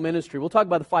fivefold ministry? We'll talk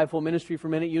about the fivefold ministry for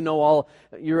a minute.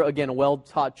 You're again a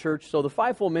well-taught church. So the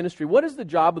fivefold ministry, what is the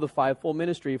job of the fivefold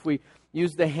ministry? If we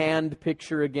use the hand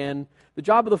picture again, the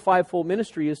job of the fivefold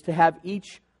ministry is to have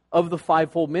each of the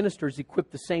fivefold ministers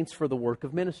equip the saints for the work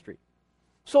of ministry.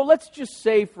 So let's just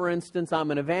say, for instance,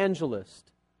 I'm an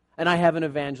evangelist and I have an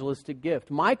evangelistic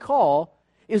gift. My call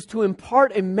is to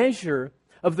impart a measure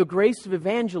of the grace of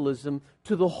evangelism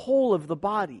to the whole of the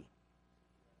body,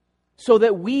 so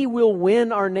that we will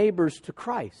win our neighbors to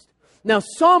Christ. Now,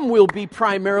 some will be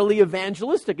primarily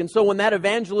evangelistic, and so when that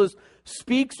evangelist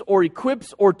speaks or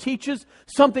equips or teaches,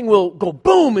 something will go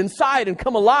boom inside and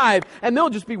come alive, and they'll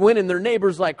just be winning their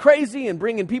neighbors like crazy and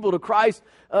bringing people to Christ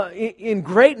in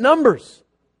great numbers.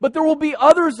 But there will be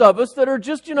others of us that are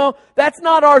just, that's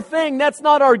not our thing, that's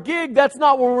not our gig, that's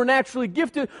not where we're naturally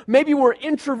gifted. Maybe we're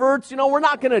introverts, we're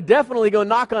not going to definitely go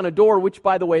knock on a door, which,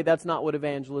 by the way, that's not what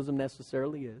evangelism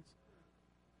necessarily is.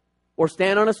 Or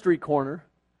stand on a street corner.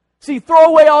 See, throw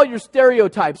away all your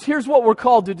stereotypes. Here's what we're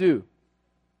called to do.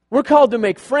 We're called to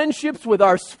make friendships with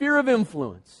our sphere of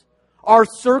influence, our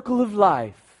circle of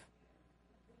life.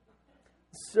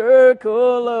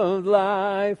 Circle of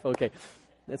life. Okay.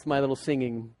 That's my little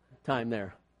singing time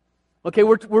there. Okay,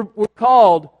 we're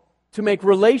called to make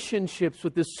relationships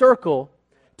with this circle,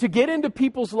 to get into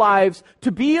people's lives,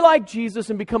 to be like Jesus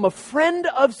and become a friend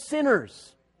of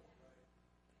sinners.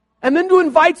 And then to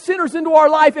invite sinners into our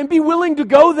life and be willing to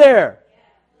go there.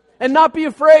 And not be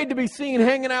afraid to be seen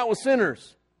hanging out with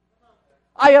sinners.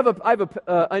 I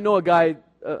know a guy,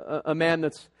 a man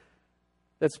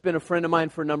that's been a friend of mine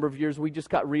for a number of years. We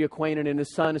just got reacquainted, and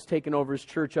his son has taken over his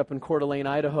church up in Coeur d'Alene,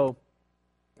 Idaho.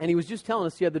 And he was just telling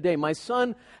us the other day, my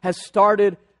son has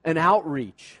started an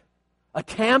outreach, a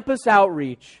campus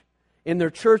outreach in their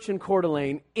church in Coeur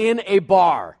d'Alene in a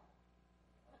bar.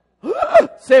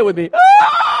 Say it with me.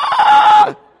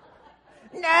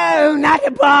 No, not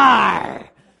a bar.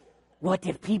 What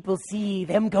if people see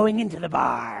them going into the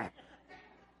bar?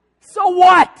 So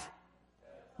what?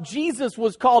 Jesus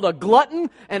was called a glutton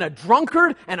and a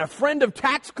drunkard and a friend of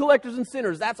tax collectors and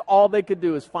sinners. That's all they could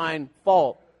do is find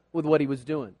fault with what he was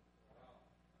doing.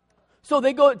 So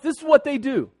they go, this is what they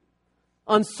do.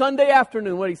 On Sunday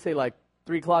afternoon, what do you say, like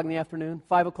 3 o'clock in the afternoon?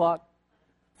 5 o'clock?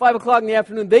 5 o'clock in the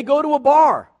afternoon, they go to a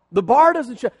bar. The bar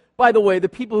doesn't show. By the way, the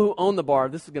people who own the bar,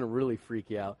 this is going to really freak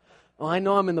you out. Oh, I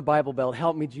know I'm in the Bible Belt.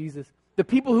 Help me, Jesus. The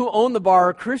people who own the bar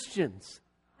are Christians.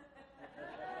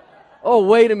 Oh,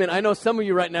 wait a minute. I know some of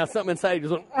you right now, something inside you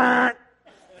just went, Argh.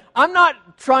 I'm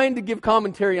not trying to give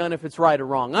commentary on if it's right or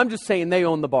wrong. I'm just saying they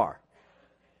own the bar.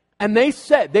 And they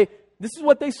said, this is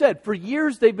what they said. For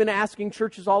years, they've been asking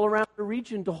churches all around the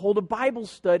region to hold a Bible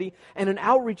study and an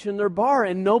outreach in their bar,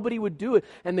 and nobody would do it.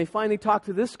 And they finally talked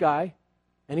to this guy,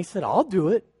 and he said, I'll do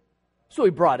it. So he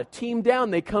brought a team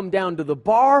down. They come down to the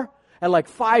bar at like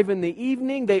 5 in the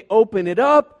evening. They open it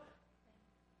up.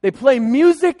 They play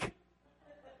music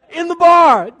in the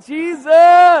bar.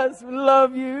 Jesus, we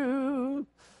love you.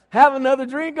 Have another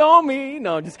drink on me.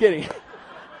 No, just kidding.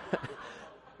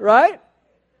 Right?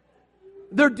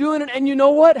 They're doing it, and you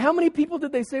know what? How many people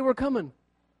did they say were coming?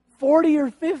 40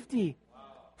 or 50.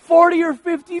 40 or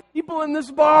 50 people in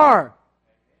this bar.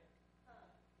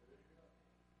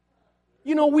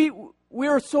 You know, we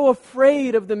are so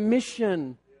afraid of the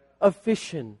mission of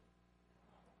fishing.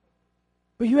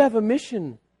 But you have a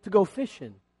mission to go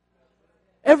fishing.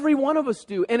 Every one of us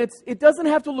do. And it doesn't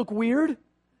have to look weird.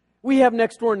 We have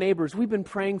next door neighbors. We've been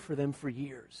praying for them for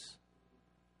years.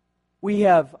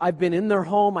 I've been in their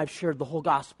home. I've shared the whole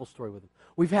gospel story with them.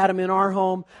 We've had them in our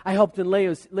home. I helped him lay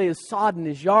his sod in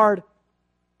his yard.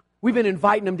 We've been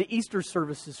inviting them to Easter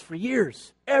services for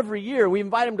years. Every year. We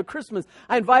invite them to Christmas.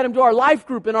 I invite them to our life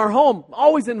group in our home.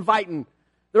 Always inviting.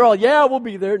 They're all, yeah, we'll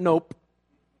be there. Nope.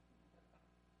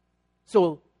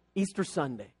 So, Easter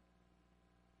Sunday.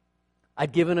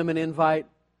 I'd given them an invite.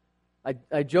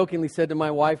 I jokingly said to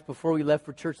my wife before we left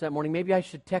for church that morning, maybe I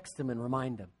should text them and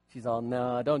remind them. She's all,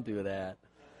 no, don't do that.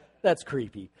 That's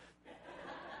creepy.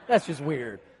 That's just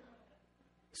weird.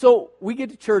 So we get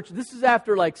to church. This is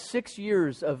after like 6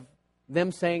 years of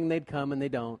them saying they'd come and they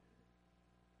don't.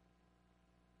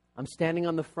 I'm standing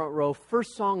on the front row.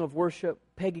 First song of worship,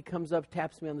 Peggy comes up,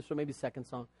 taps me on the shoulder, maybe second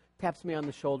song, taps me on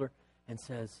the shoulder and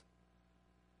says,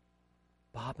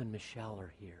 Bob and Michelle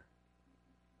are here.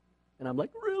 And I'm like,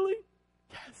 really?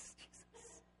 Yes,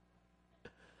 Jesus.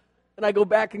 And I go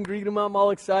back and greet them. I'm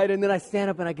all excited. And then I stand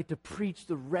up and I get to preach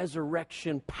the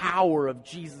resurrection power of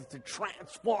Jesus to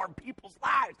transform people's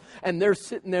lives. And they're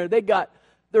sitting there.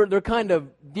 They're kind of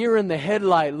deer in the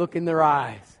headlight look in their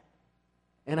eyes.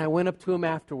 And I went up to them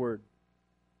afterward.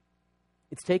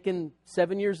 It's taken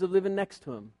 7 years of living next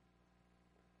to them.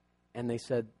 And they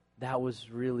said, that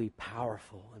was really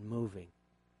powerful and moving.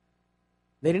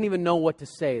 They didn't even know what to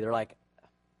say. They're like,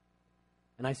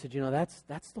 and I said,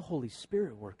 that's the Holy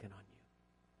Spirit working on you.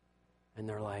 And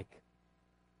they're like,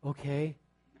 okay.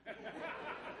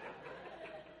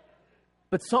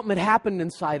 But something had happened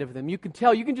inside of them. You can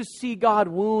tell. You can just see God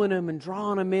wooing them and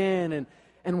drawing them in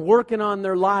and working on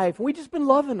their life. And we've just been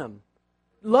loving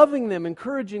them,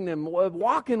 encouraging them,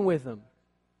 walking with them.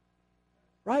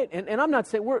 Right? And I'm not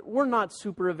saying, we're not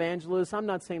super evangelists. I'm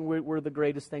not saying we're the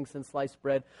greatest thing since sliced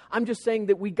bread. I'm just saying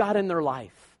that we got in their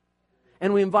life.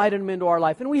 And we invited them into our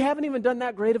life. And we haven't even done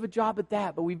that great of a job at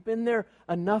that. But we've been there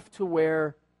enough to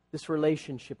where this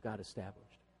relationship got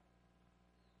established.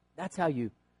 That's how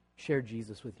you share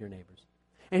Jesus with your neighbors.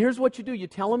 And here's what you do. You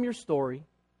tell them your story.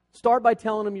 Start by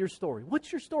telling them your story.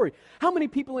 What's your story? How many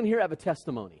people in here have a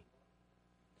testimony?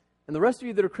 And the rest of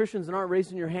you that are Christians and aren't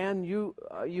raising your hand,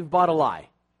 you've bought a lie.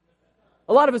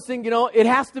 A lot of us think, it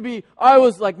has to be, I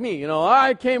was like me,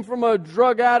 I came from a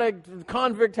drug addict,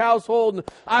 convict household, and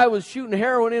I was shooting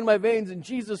heroin in my veins, and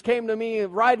Jesus came to me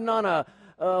riding on a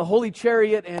holy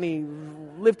chariot, and He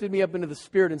lifted me up into the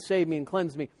Spirit and saved me and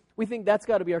cleansed me. We think that's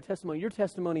got to be our testimony. Your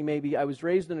testimony may be, I was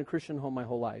raised in a Christian home my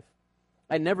whole life.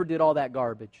 I never did all that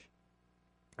garbage.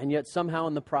 And yet somehow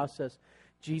in the process,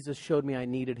 Jesus showed me I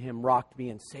needed Him, rocked me,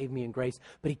 and saved me in grace.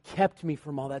 But He kept me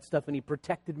from all that stuff, and He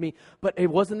protected me. But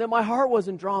it wasn't that my heart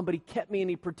wasn't drawn, but He kept me, and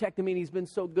He protected me, and He's been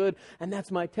so good. And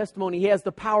that's my testimony. He has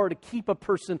the power to keep a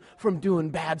person from doing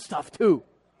bad stuff too.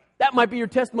 That might be your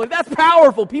testimony. That's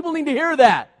powerful. People need to hear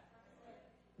that.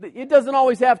 It doesn't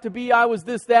always have to be, I was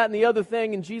this, that, and the other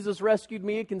thing, and Jesus rescued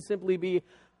me. It can simply be,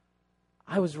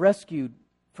 I was rescued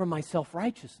from my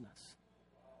self-righteousness.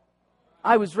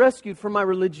 I was rescued from my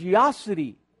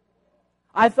religiosity.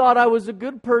 I thought I was a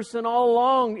good person all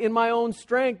along in my own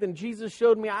strength, and Jesus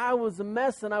showed me I was a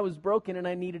mess and I was broken and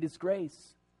I needed His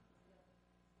grace.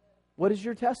 What is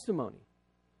your testimony?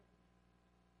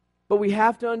 But we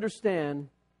have to understand,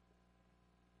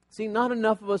 see, not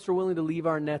enough of us are willing to leave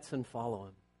our nets and follow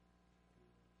Him.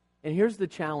 And here's the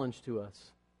challenge to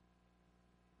us.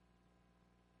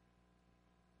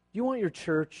 Do you want your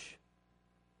church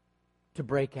to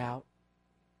break out?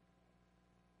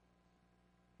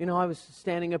 I was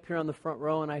standing up here on the front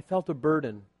row and I felt a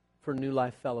burden for New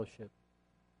Life Fellowship.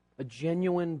 A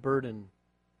genuine burden.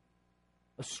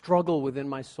 A struggle within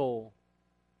my soul.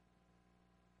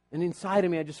 And inside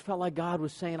of me, I just felt like God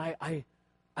was saying, I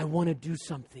want to do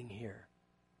something here.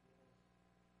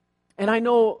 And I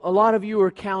know a lot of you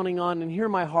are counting on, and hear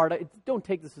my heart, don't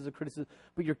take this as a criticism,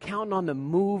 but you're counting on the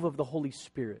move of the Holy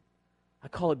Spirit. I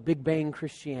call it Big Bang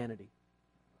Christianity.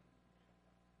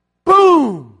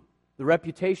 Boom! The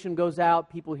reputation goes out,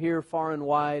 people hear far and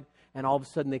wide, and all of a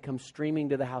sudden they come streaming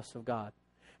to the house of God.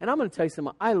 And I'm going to tell you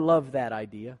something, I love that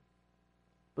idea.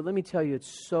 But let me tell you,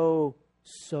 it's so,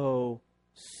 so,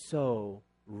 so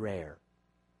rare.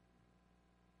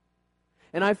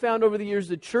 And I found over the years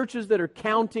that churches that are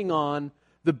counting on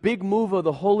the big move of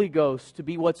the Holy Ghost to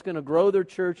be what's going to grow their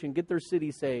church and get their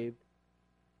city saved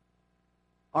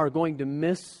are going to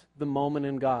miss the moment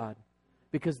in God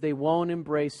because they won't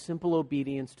embrace simple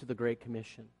obedience to the Great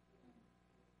Commission.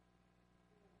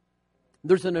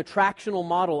 There's an attractional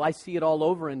model. I see it all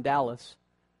over in Dallas.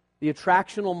 The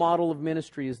attractional model of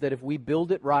ministry is that if we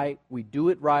build it right, we do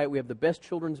it right, we have the best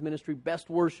children's ministry, best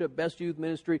worship, best youth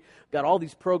ministry, got all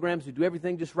these programs, we do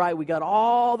everything just right, we got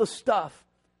all the stuff,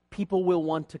 people will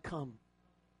want to come.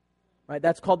 Right?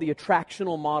 That's called the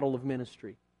attractional model of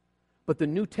ministry. But the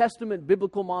New Testament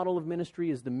biblical model of ministry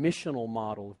is the missional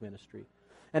model of ministry.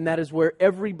 and that is where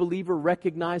every believer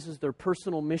recognizes their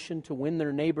personal mission to win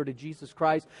their neighbor to Jesus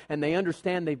Christ, and they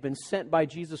understand they've been sent by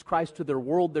Jesus Christ to their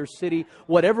world, their city,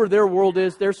 whatever their world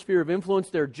is, their sphere of influence,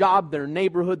 their job, their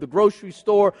neighborhood, the grocery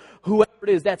store, whoever it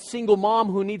is, that single mom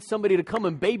who needs somebody to come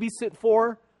and babysit for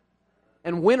her,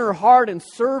 and win her heart and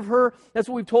serve her. That's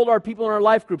what we've told our people in our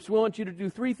life groups. We want you to do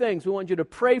 3 things. We want you to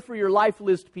pray for your life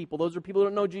list people. Those are people who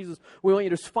don't know Jesus. We want you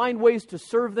to find ways to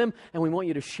serve them, and we want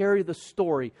you to share the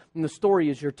story. And the story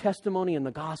is your testimony and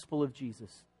the gospel of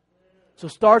Jesus. So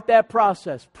start that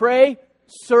process. Pray,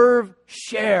 serve,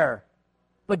 share.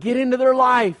 But get into their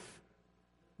life.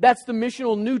 That's the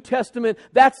missional New Testament.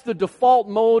 That's the default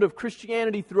mode of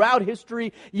Christianity throughout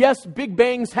history. Yes, big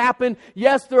bangs happen.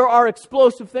 Yes, there are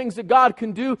explosive things that God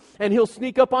can do, and He'll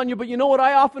sneak up on you. But you know what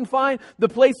I often find? The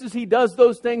places He does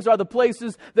those things are the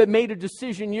places that made a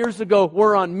decision years ago.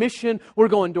 We're on mission. We're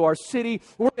going to our city.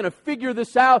 We're going to figure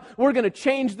this out. We're going to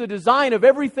change the design of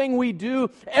everything we do.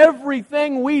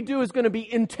 Everything we do is going to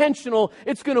be intentional.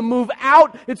 It's going to move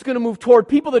out. It's going to move toward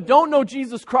people that don't know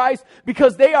Jesus Christ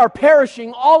because they are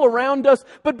perishing all around us.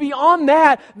 But beyond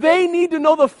that, they need to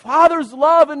know the Father's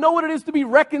love and know what it is to be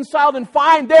reconciled and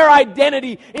find their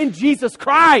identity in Jesus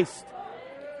Christ.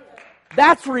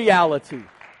 That's reality.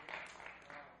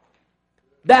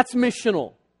 That's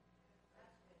missional.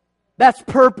 That's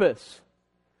purpose.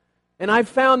 And I've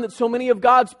found that so many of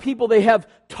God's people, they have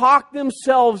talked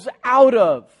themselves out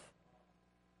of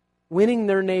winning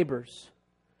their neighbors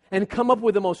and come up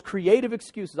with the most creative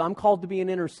excuses. I'm called to be an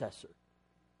intercessor.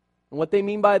 And what they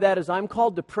mean by that is I'm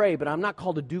called to pray, but I'm not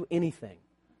called to do anything.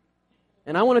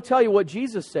 And I want to tell you what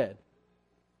Jesus said.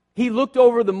 He looked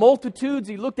over the multitudes.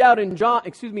 He looked out in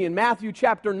Matthew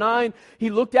chapter 9. He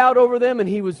looked out over them and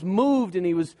He was moved, and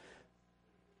He was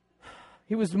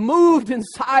moved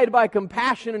inside by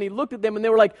compassion, and He looked at them and they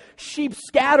were like sheep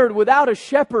scattered without a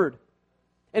shepherd.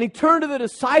 And He turned to the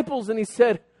disciples and He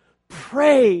said,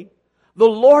 "Pray the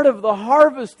Lord of the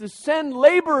harvest to send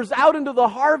laborers out into the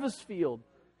harvest field."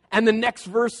 And the next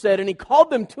verse said, and He called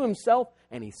them to Himself,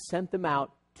 and He sent them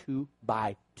out 2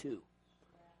 by 2.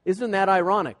 Isn't that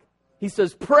ironic? He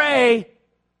says, pray,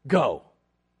 go.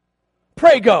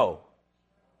 Pray, go.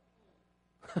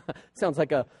 Sounds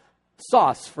like a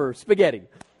sauce for spaghetti.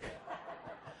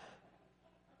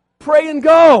 Pray and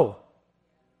go.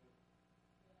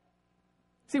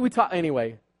 See, we talk,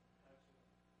 anyway.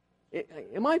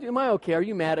 Am I okay? Are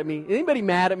you mad at me? Anybody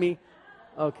mad at me?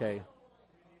 Okay.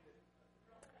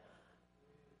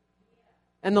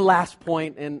 And the last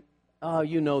point, and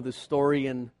you know the story,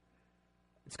 and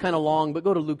it's kind of long, but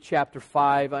go to Luke chapter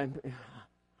 5. I'm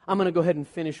going to go ahead and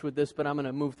finish with this, but I'm going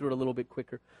to move through it a little bit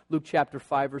quicker. Luke chapter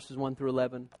 5, verses 1 through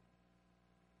 11.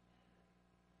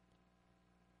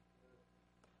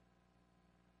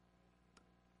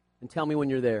 And tell me when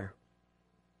you're there.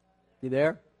 You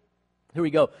there? Here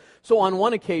we go. So on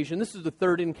one occasion, this is the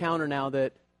 3rd encounter now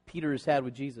that Peter has had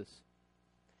with Jesus.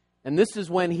 And this is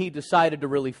when he decided to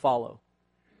really follow.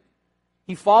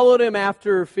 He followed Him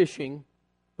after fishing,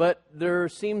 but there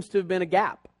seems to have been a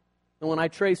gap. And when I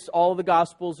trace all of the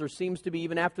Gospels, there seems to be,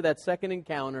 even after that 2nd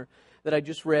encounter that I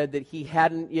just read, that he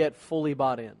hadn't yet fully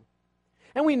bought in.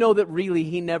 And we know that really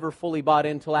he never fully bought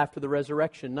in until after the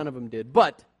resurrection. None of them did.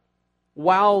 But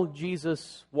while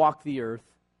Jesus walked the earth,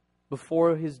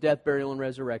 before His death, burial, and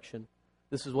resurrection,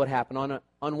 this is what happened.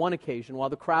 On one occasion, while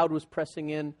the crowd was pressing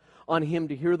in on Him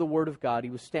to hear the word of God, He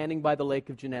was standing by the lake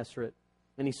of Gennesaret.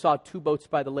 And He saw 2 boats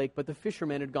by the lake, but the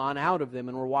fishermen had gone out of them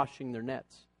and were washing their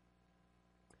nets.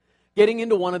 Getting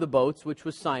into one of the boats, which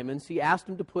was Simon's, He asked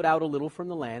him to put out a little from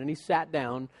the land, and He sat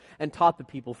down and taught the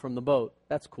people from the boat.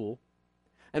 That's cool.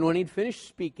 And when He'd finished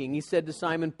speaking, He said to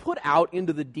Simon, "Put out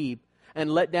into the deep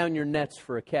and let down your nets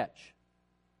for a catch."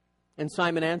 And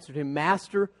Simon answered Him,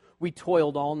 "Master, we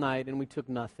toiled all night and we took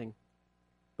nothing.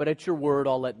 But at your word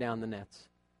I'll let down the nets."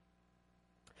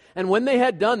 And when they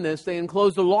had done this, they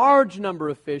enclosed a large number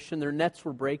of fish, and their nets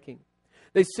were breaking.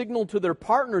 They signaled to their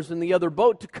partners in the other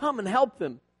boat to come and help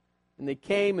them. And they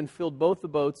came and filled both the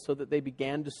boats so that they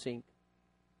began to sink.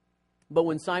 But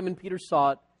when Simon Peter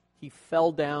saw it, he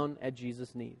fell down at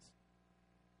Jesus' knees.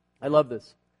 I love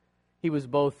this. He was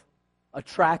both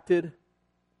attracted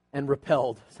and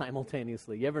repelled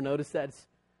simultaneously. You ever notice that?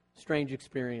 Strange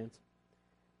experience.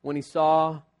 When he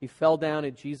saw, he fell down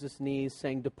at Jesus' knees,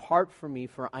 saying, "Depart from me,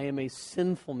 for I am a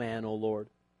sinful man, O Lord."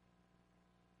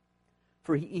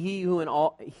 For he and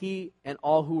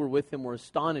all who were with him were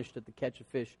astonished at the catch of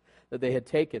fish that they had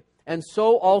taken. And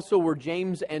so also were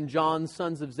James and John,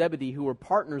 sons of Zebedee, who were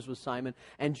partners with Simon.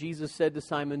 And Jesus said to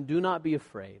Simon, "Do not be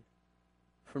afraid.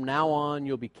 From now on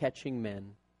you'll be catching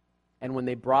men." And when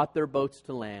they brought their boats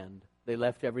to land, They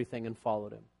left everything and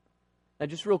followed him. Now,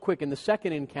 just real quick, in the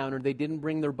second encounter, they didn't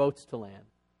bring their boats to land.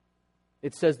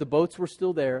 It says the boats were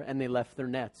still there, and they left their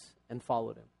nets and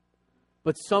followed him.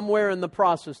 But somewhere in the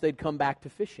process, they'd come back to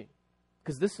fishing,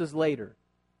 because this is later.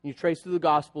 You trace through the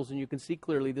Gospels, and you can see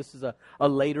clearly this is a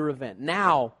later event.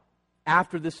 Now,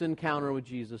 after this encounter with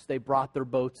Jesus, they brought their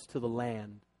boats to the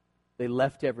land. They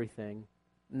left everything,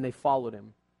 and they followed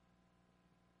him.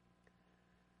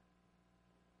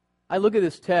 I look at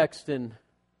this text, and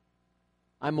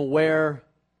I'm aware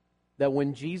that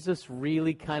when Jesus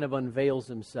really kind of unveils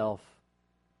himself,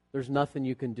 there's nothing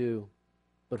you can do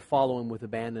but follow him with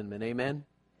abandonment. Amen?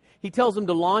 He tells them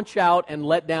to launch out and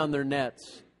let down their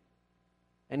nets.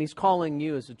 And he's calling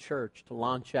you as a church to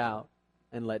launch out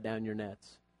and let down your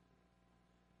nets.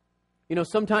 You know,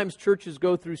 sometimes churches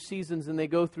go through seasons and they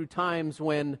go through times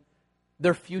when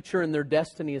their future and their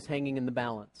destiny is hanging in the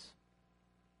balance.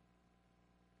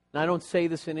 And I don't say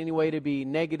this in any way to be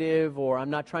negative, or I'm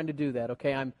not trying to do that,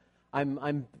 okay?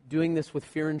 I'm doing this with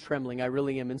fear and trembling. I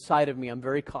really am. Inside of me, I'm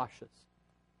very cautious.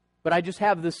 But I just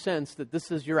have this sense that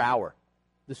this is your hour.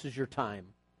 This is your time.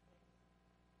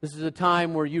 This is a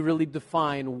time where you really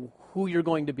define who you're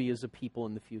going to be as a people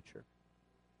in the future.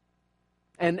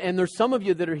 And there's some of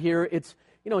you that are here, it's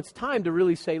time to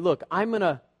really say, look, I'm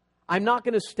not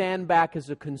going to stand back as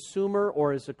a consumer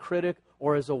or as a critic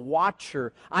or as a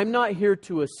watcher. I'm not here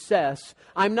to assess.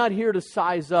 I'm not here to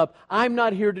size up. I'm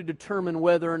not here to determine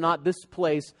whether or not this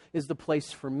place is the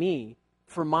place for me,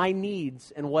 for my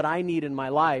needs and what I need in my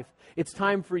life. It's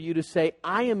time for you to say,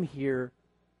 I am here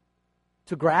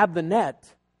to grab the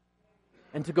net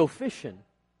and to go fishing.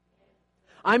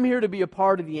 I'm here to be a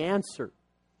part of the answer.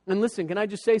 And listen, can I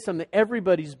just say something?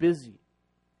 Everybody's busy.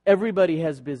 Everybody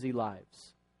has busy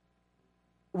lives.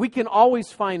 We can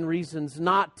always find reasons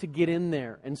not to get in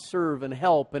there and serve and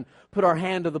help and put our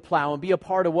hand to the plow and be a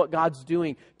part of what God's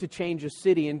doing to change a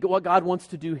city and what God wants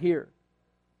to do here.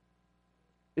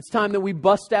 It's time that we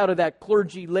bust out of that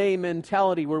clergy lay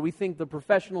mentality where we think the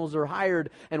professionals are hired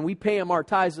and we pay them our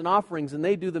tithes and offerings and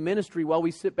they do the ministry while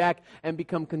we sit back and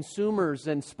become consumers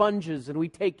and sponges and we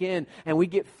take in and we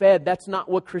get fed. That's not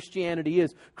what Christianity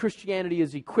is. Christianity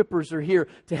is equippers are here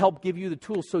to help give you the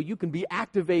tools so you can be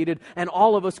activated and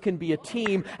all of us can be a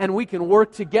team and we can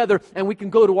work together and we can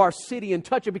go to our city and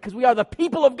touch it because we are the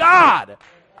people of God.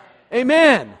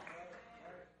 Amen.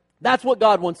 That's what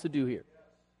God wants to do here.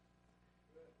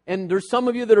 And there's some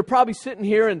of you that are probably sitting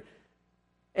here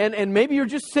and maybe you're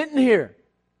just sitting here.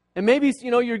 And maybe,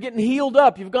 you're getting healed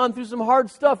up. You've gone through some hard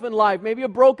stuff in life. Maybe a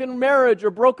broken marriage or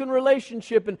broken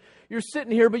relationship. And you're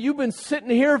sitting here, but you've been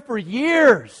sitting here for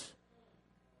years.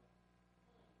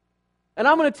 And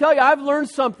I'm going to tell you, I've learned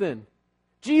something.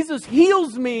 Jesus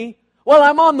heals me while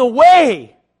I'm on the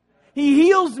way. He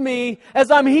heals me as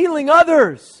I'm healing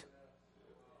others.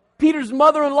 Peter's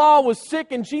mother-in-law was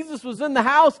sick and Jesus was in the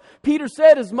house. Peter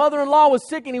said his mother-in-law was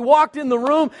sick and he walked in the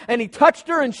room and he touched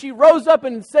her and she rose up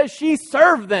and says she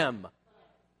served them.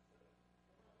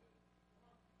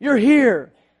 You're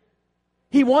here.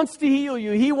 He wants to heal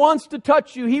you. He wants to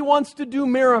touch you. He wants to do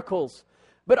miracles.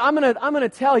 But I'm gonna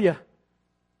tell you,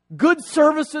 good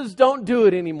services don't do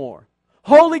it anymore.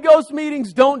 Holy Ghost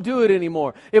meetings don't do it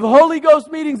anymore. If Holy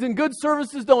Ghost meetings and good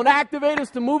services don't activate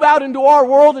us to move out into our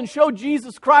world and show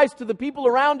Jesus Christ to the people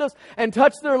around us and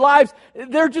touch their lives,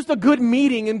 they're just a good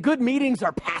meeting, and good meetings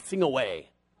are passing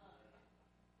away.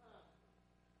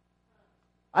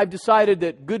 I've decided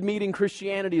that good meeting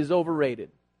Christianity is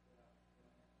overrated.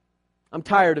 I'm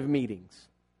tired of meetings.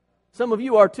 Some of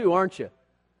you are too, aren't you?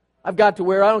 I've got to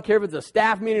where I don't care if it's a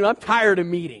staff meeting, I'm tired of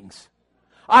meetings.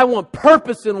 I want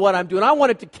purpose in what I'm doing. I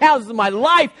want it to count. This is my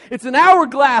life. It's an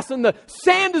hourglass and the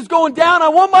sand is going down. I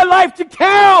want my life to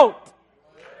count.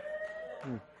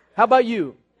 How about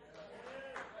you?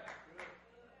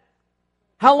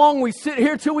 How long we sit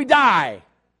here till we die?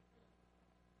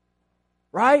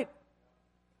 Right?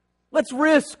 Let's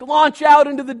risk. Launch out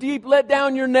into the deep. Let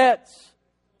down your nets.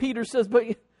 Peter says, but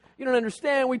you don't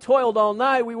understand. We toiled all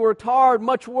night. We worked hard.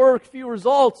 Much work, few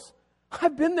results.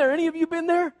 I've been there. Any of you been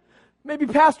there? Maybe,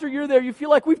 Pastor, you're there. You feel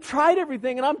like we've tried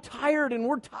everything and I'm tired and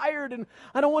we're tired and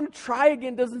I don't want to try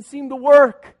again. It doesn't seem to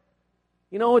work.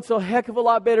 It's a heck of a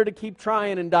lot better to keep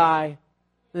trying and die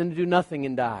than to do nothing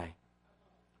and die.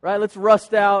 Right? Let's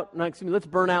rust out. Let's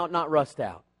burn out, not rust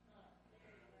out.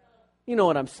 You know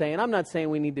what I'm saying. I'm not saying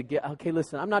we need to get... Okay,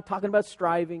 listen, I'm not talking about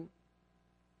striving.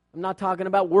 I'm not talking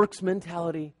about works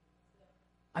mentality.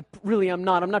 I'm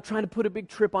not. I'm not trying to put a big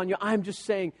trip on you. I'm just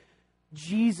saying...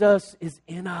 Jesus is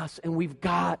in us and we've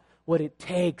got what it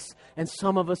takes. And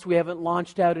some of us, we haven't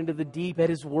launched out into the deep at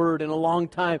His Word in a long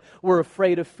time. We're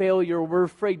afraid of failure. We're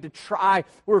afraid to try.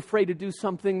 We're afraid to do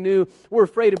something new. We're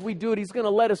afraid if we do it, He's going to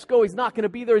let us go. He's not going to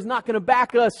be there. He's not going to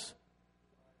back us.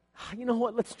 You know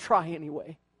what? Let's try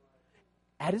anyway.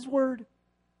 At His Word.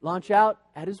 Launch out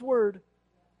at His Word.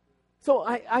 So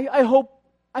I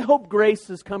hope grace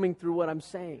is coming through what I'm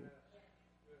saying.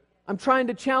 I'm trying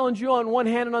to challenge you on one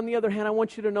hand, and on the other hand, I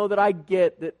want you to know that I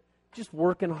get that just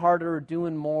working harder or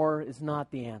doing more is not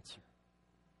the answer.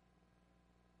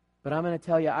 But I'm going to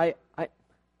tell you,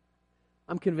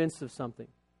 I'm convinced of something.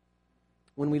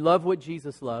 When we love what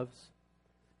Jesus loves,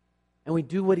 and we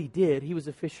do what He did, He was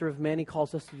a fisher of men, He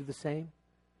calls us to do the same.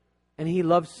 And He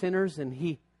loves sinners, and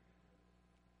He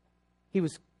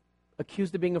was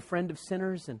accused of being a friend of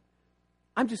sinners, and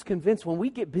I'm just convinced when we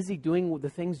get busy doing the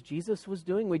things Jesus was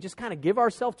doing, we just kind of give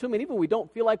ourselves to Him, and even we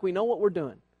don't feel like we know what we're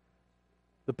doing,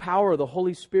 the power of the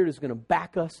Holy Spirit is going to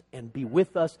back us and be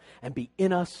with us and be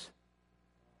in us.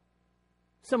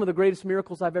 Some of the greatest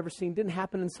miracles I've ever seen didn't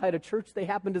happen inside a church. They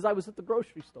happened as I was at the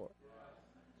grocery store.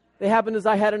 They happened as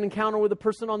I had an encounter with a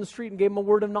person on the street and gave them a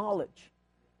word of knowledge.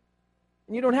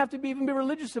 And you don't have to even be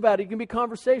religious about it. You can be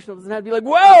conversational. It doesn't have to be like,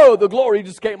 whoa, the glory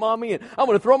just came on me and I'm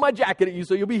going to throw my jacket at you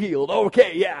so you'll be healed.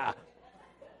 Okay, yeah.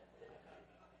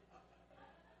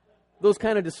 Those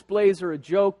kind of displays are a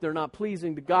joke. They're not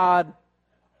pleasing to God.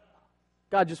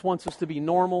 God just wants us to be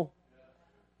normal,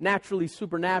 naturally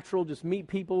supernatural. Just meet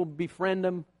people, befriend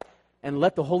them, and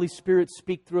let the Holy Spirit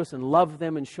speak through us and love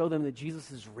them and show them that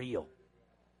Jesus is real.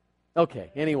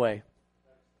 Okay, anyway.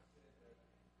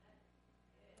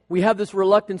 We have this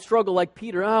reluctant struggle like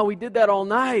Peter. We did that all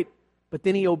night. But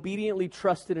then he obediently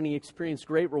trusted and he experienced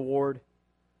great reward.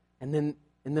 And then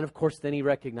of course, then he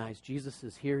recognized Jesus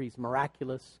is here. He's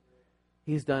miraculous.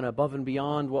 He's done above and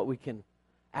beyond what we can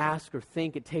ask or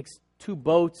think. It takes 2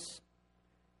 boats.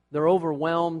 They're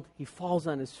overwhelmed. He falls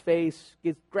on his face,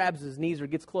 grabs his knees or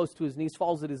gets close to his knees,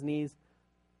 falls at his knees.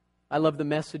 I love the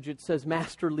message. It says,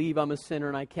 Master, leave. I'm a sinner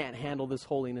and I can't handle this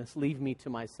holiness. Leave me to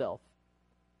myself.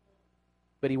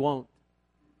 But He won't.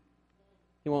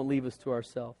 He won't leave us to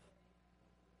ourselves.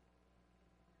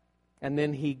 And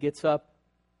then He gets up.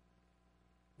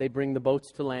 They bring the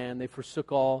boats to land. They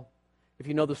forsook all. If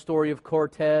you know the story of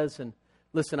Cortez, and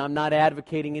listen, I'm not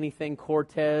advocating anything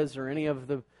Cortez or any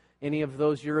of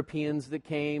those Europeans that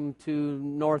came to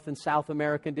North and South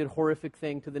America and did horrific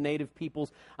thing to the native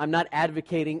peoples. I'm not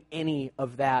advocating any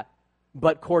of that.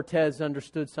 But Cortez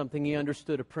understood something. He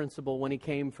understood a principle when he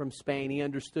came from Spain. He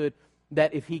understood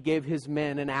that if he gave his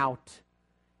men an out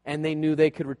and they knew they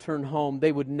could return home,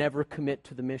 they would never commit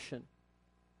to the mission.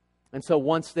 And so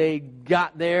once they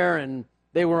got there and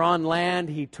they were on land,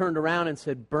 he turned around and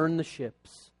said, burn the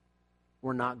ships.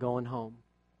 We're not going home.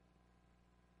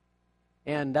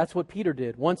 And that's what Peter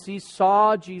did. Once he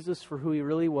saw Jesus for who He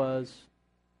really was,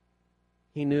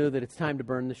 he knew that it's time to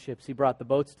burn the ships. He brought the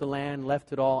boats to land,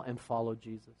 left it all, and followed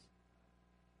Jesus.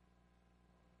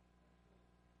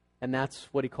 And that's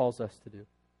what He calls us to do.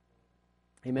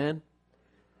 Amen?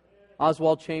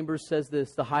 Oswald Chambers says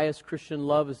this, the highest Christian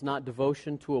love is not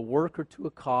devotion to a work or to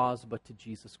a cause, but to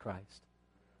Jesus Christ.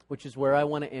 Which is where I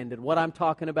want to end. And what I'm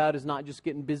talking about is not just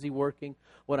getting busy working.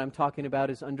 What I'm talking about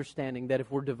is understanding that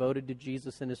if we're devoted to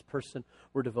Jesus and His person,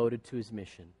 we're devoted to His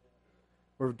mission.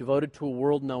 We're devoted to a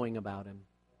world knowing about Him.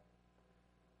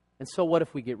 And so what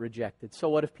if we get rejected? So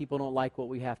what if people don't like what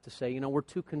we have to say? We're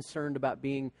too concerned about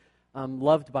being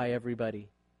loved by everybody.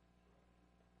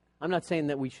 I'm not saying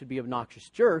that we should be obnoxious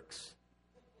jerks.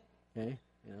 Okay?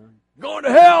 Going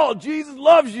to hell, Jesus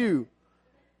loves you.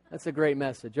 That's a great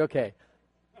message. Okay.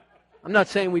 I'm not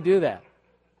saying we do that.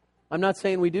 I'm not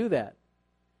saying we do that.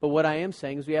 But what I am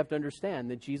saying is we have to understand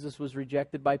that Jesus was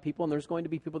rejected by people, and there's going to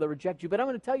be people that reject you. But I'm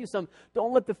going to tell you something.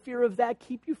 Don't let the fear of that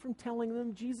keep you from telling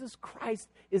them Jesus Christ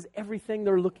is everything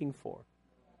they're looking for.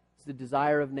 He's the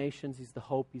desire of nations. He's the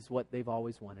hope. He's what they've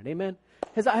always wanted. Amen?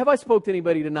 Have I spoke to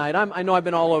anybody tonight? I know I've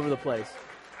been all over the place.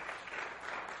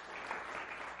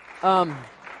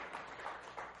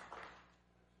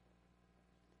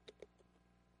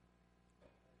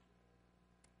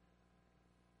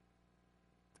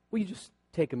 Will you just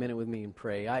take a minute with me and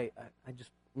pray?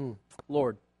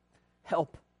 Lord,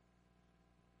 help.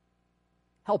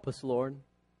 Help us, Lord.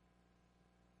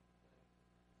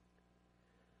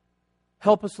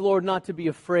 Help us, Lord, not to be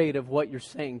afraid of what You're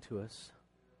saying to us.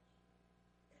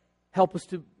 Help us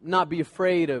to not be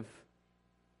afraid of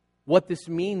what this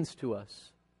means to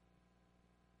us.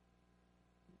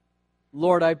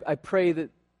 Lord, I pray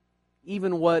that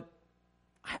even what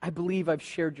I believe I've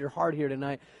shared your heart here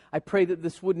tonight. I pray that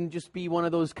this wouldn't just be one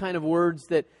of those kind of words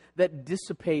that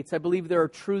dissipates. I believe there are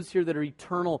truths here that are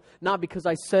eternal, not because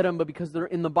I said them, but because they're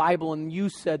in the Bible and you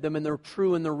said them and they're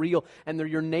true and they're real and they're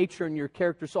your nature and your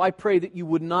character. So I pray that you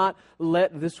would not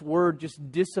let this word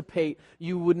just dissipate.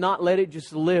 You would not let it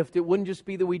just lift. It wouldn't just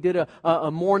be that we did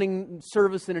a morning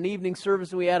service and an evening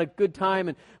service and we had a good time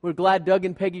and we're glad Doug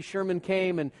and Peggy Sherman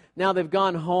came and now they've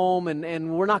gone home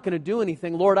and we're not going to do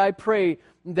anything. Lord, I pray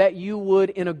that you would,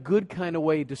 in a good kind of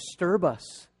way, disturb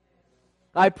us.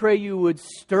 I pray you would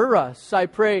stir us. I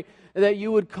pray that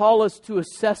you would call us to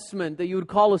assessment, that you would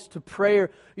call us to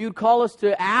prayer. You would call us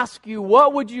to ask you,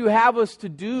 what would you have us to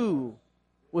do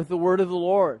with the word of the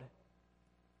Lord?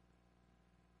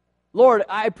 Lord,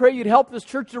 I pray you'd help this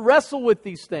church to wrestle with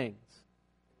these things.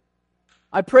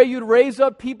 I pray you'd raise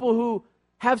up people who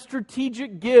have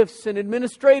strategic gifts and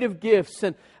administrative gifts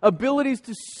and abilities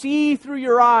to see through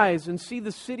your eyes and see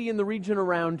the city and the region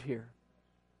around here.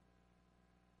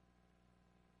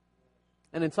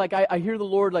 And it's like I hear the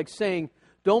Lord like saying,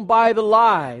 don't buy the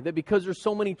lie that because there's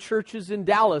so many churches in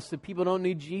Dallas that people don't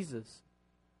need Jesus.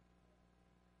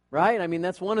 Right? I mean,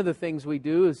 that's one of the things we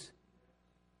do is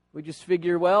we just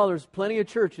figure, well, there's plenty of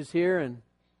churches here and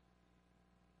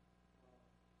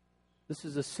this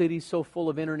is a city so full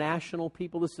of international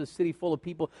people. This is a city full of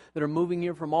people that are moving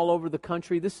here from all over the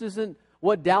country. This isn't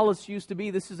what Dallas used to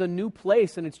be. This is a new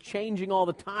place and it's changing all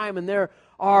the time. And there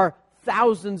are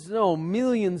thousands, no,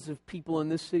 millions of people in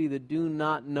this city that do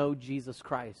not know Jesus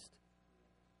Christ.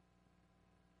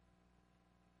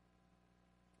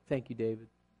 Thank you, David.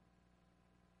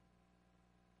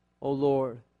 Oh,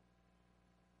 Lord.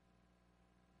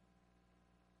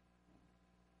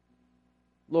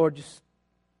 Lord, just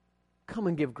come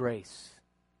and give grace.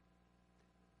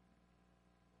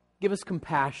 Give us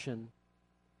compassion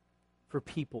for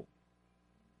people.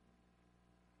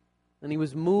 And he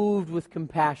was moved with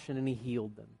compassion and he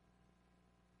healed them.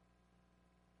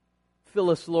 Fill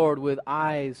us, Lord, with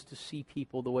eyes to see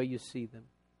people the way you see them.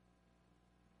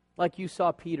 Like you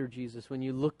saw Peter, Jesus, when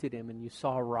you looked at him and you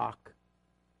saw a rock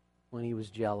when he was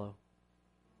jello.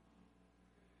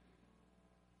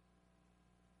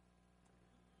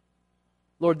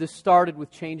 Lord, this started with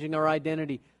changing our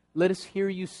identity. Let us hear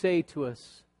you say to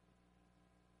us,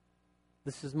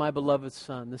 this is my beloved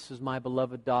son, this is my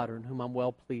beloved daughter in whom I'm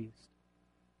well pleased.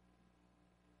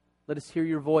 Let us hear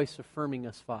your voice affirming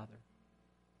us, Father.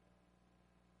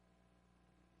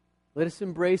 Let us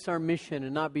embrace our mission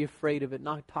and not be afraid of it,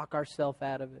 not talk ourselves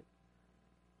out of it,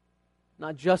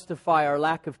 not justify our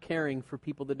lack of caring for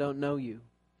people that don't know you.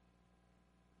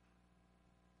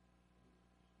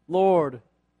 Lord,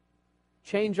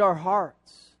 change our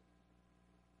hearts.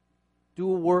 Do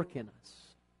a work in us.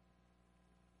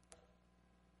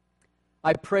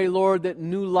 I pray, Lord, that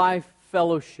New Life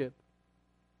Fellowship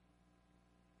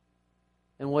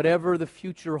and whatever the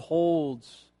future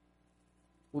holds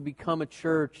will become a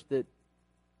church that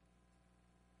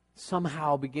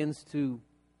somehow begins to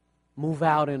move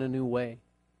out in a new way.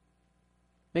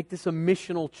 Make this a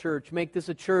missional church. Make this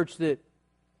a church that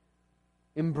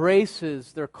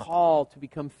embraces their call to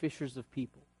become fishers of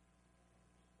people.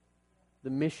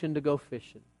 The mission to go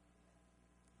fishing.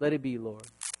 Let it be, Lord.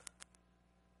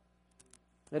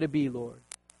 Let it be, Lord.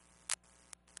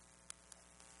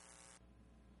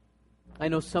 I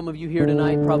know some of you here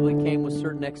tonight probably came with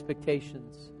certain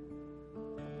expectations.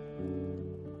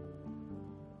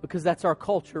 Because that's our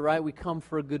culture, right? We come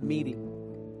for a good meeting.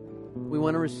 We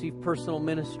want to receive personal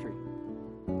ministry.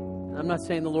 And I'm not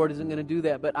saying the Lord isn't going to do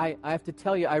that, but I have to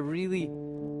tell you, I really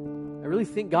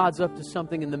think God's up to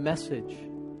something in the message.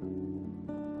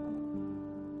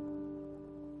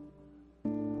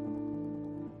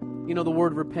 You know, the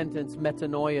word repentance,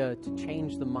 metanoia, to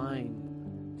change the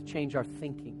mind, to change our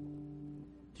thinking,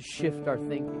 to shift our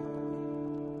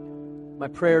thinking. My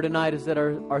prayer tonight is that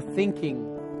our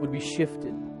thinking would be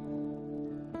shifted.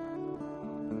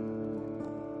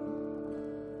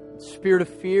 The spirit of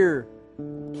fear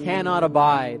cannot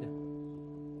abide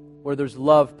where there's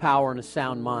love, power, and a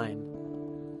sound mind.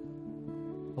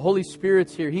 The Holy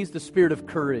Spirit's here. He's the spirit of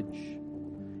courage.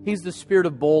 He's the spirit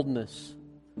of boldness.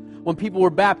 When people were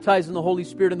baptized in the Holy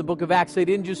Spirit in the book of Acts, they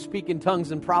didn't just speak in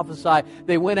tongues and prophesy.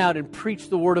 They went out and preached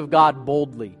the Word of God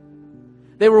boldly.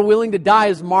 They were willing to die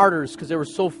as martyrs because they were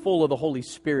so full of the Holy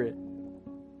Spirit.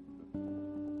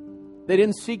 They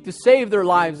didn't seek to save their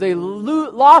lives. They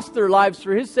lost their lives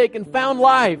for His sake and found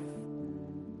life.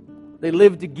 They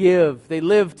lived to give. They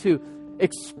lived to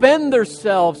expend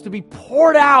themselves, to be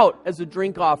poured out as a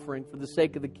drink offering for the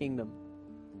sake of the kingdom.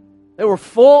 They were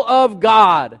full of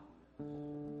God.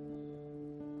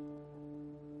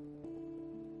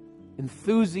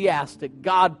 enthusiastic,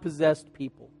 God-possessed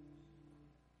people.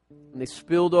 And they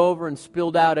spilled over and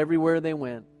spilled out everywhere they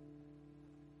went.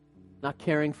 Not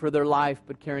caring for their life,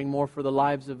 but caring more for the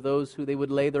lives of those who they would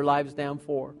lay their lives down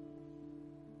for.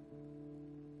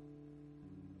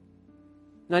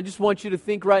 And I just want you to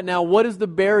think right now, what is the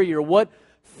barrier? What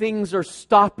things are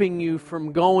stopping you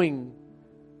from going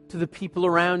to the people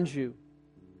around you?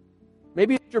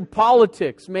 Maybe it's your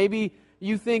politics. Maybe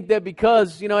you think that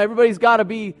because, everybody's got to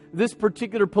be this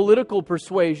particular political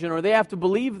persuasion, or they have to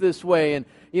believe this way, and,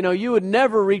 you would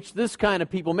never reach this kind of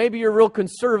people. Maybe you're real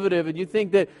conservative and you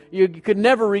think that you could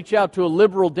never reach out to a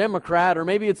liberal Democrat, or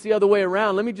maybe it's the other way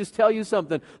around. Let me just tell you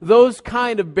something. Those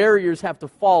kind of barriers have to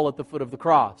fall at the foot of the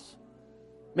cross.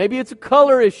 Maybe it's a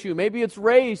color issue. Maybe it's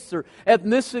race or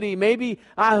ethnicity. Maybe,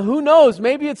 who knows,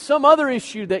 maybe it's some other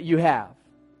issue that you have.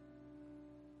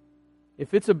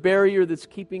 If it's a barrier that's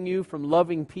keeping you from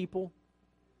loving people,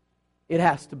 it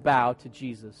has to bow to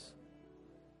Jesus.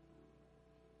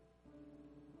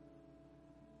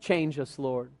 Change us,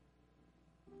 Lord.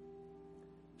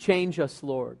 Change us,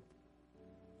 Lord.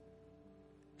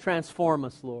 Transform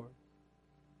us, Lord.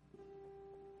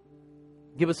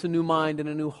 Give us a new mind and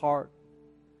a new heart.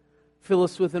 Fill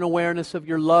us with an awareness of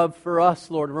your love for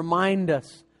us, Lord. Remind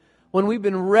us, when we've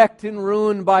been wrecked and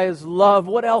ruined by His love,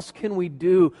 what else can we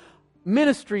do?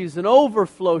 Ministry is an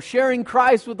overflow. Sharing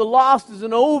Christ with the lost is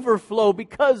an overflow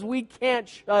because we can't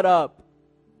shut up.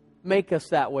 Make us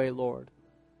that way, Lord.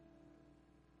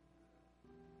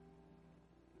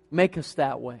 Make us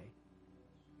that way.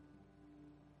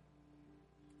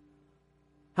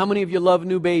 How many of you love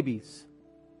new babies?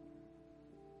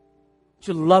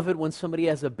 Do you love it when somebody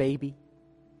has a baby?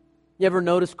 You ever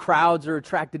notice crowds are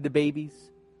attracted to babies?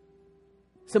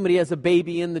 Somebody has a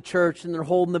baby in the church and they're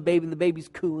holding the baby and the baby's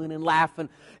cooing and laughing.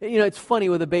 It's funny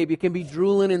with a baby. It can be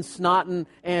drooling and snotting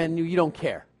and you don't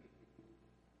care.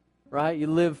 Right? You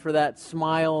live for that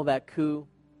smile, that coo.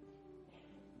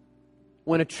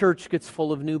 When a church gets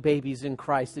full of new babies in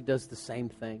Christ, it does the same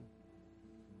thing.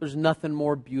 There's nothing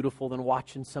more beautiful than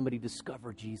watching somebody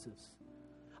discover Jesus.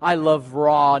 I love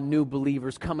raw new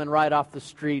believers coming right off the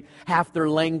street. Half their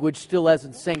language still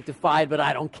hasn't sanctified, but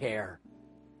I don't care.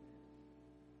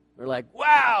 They're like,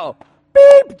 wow,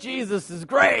 beep, Jesus is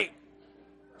great.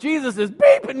 Jesus is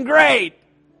beeping great.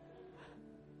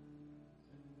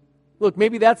 Look,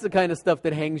 maybe that's the kind of stuff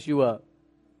that hangs you up.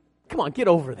 Come on, get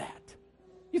over that.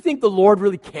 You think the Lord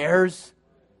really cares?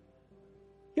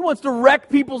 He wants to wreck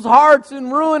people's hearts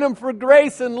and ruin them for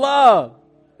grace and love.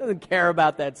 He doesn't care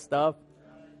about that stuff.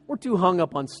 We're too hung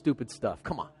up on stupid stuff.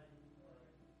 Come on.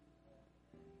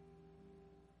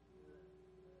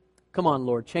 Come on,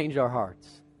 Lord, change our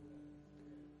hearts.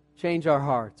 Change our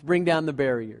hearts. Bring down the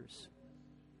barriers.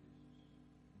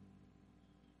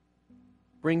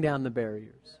 Bring down the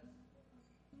barriers.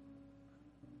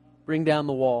 Bring down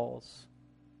the walls.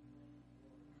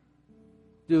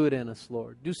 Do it in us,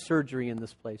 Lord. Do surgery in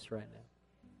this place right now.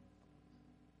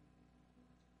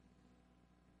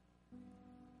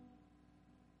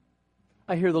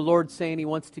 I hear the Lord saying He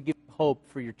wants to give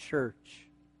hope for your church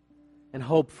and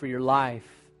hope for your life.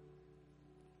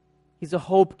 He's a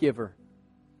hope giver.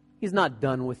 He's not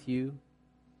done with you.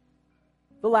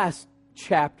 The last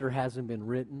chapter hasn't been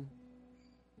written.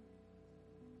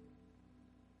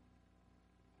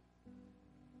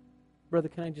 Brother,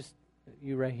 can I just,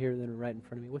 you right here, then right in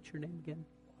front of me. What's your name again?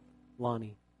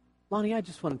 Lonnie. Lonnie, I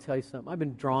just want to tell you something. I've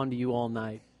been drawn to you all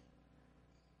night.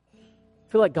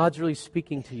 I feel like God's really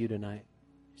speaking to you tonight.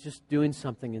 He's just doing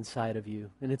something inside of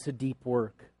you, and it's a deep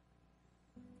work.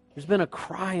 There's been a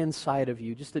cry inside of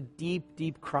you, just a deep,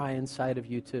 deep cry inside of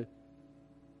you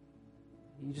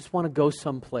you just want to go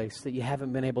someplace that you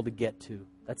haven't been able to get to.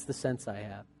 That's the sense I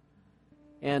have.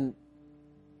 And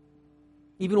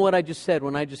even what I just said,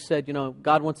 when I just said,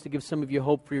 God wants to give some of you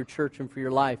hope for your church and for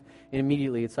your life, and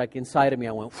immediately it's like inside of me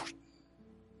I went, whoosh.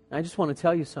 I just want to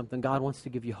tell you something. God wants to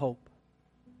give you hope.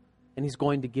 And He's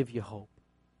going to give you hope.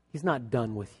 He's not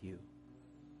done with you.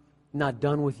 Not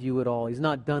done with you at all. He's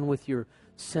not done with your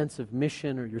sense of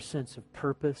mission or your sense of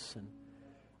purpose. And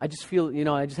I just feel,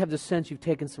 I just have the sense you've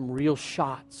taken some real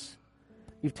shots.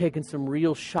 You've taken some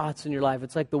real shots in your life.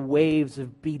 It's like the waves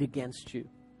have beat against you.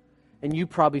 And you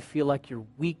probably feel like you're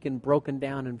weak and broken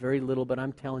down and very little, but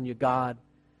I'm telling you, God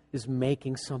is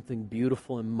making something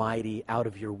beautiful and mighty out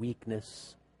of your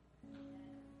weakness.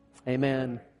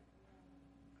 Amen.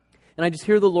 And I just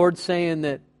hear the Lord saying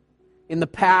that in the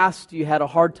past, you had a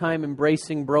hard time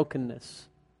embracing brokenness.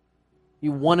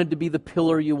 You wanted to be the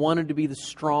pillar. You wanted to be the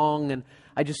strong. And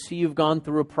I just see you've gone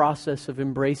through a process of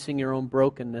embracing your own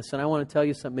brokenness. And I want to tell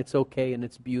you something. It's okay and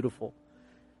it's beautiful.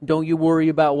 Don't you worry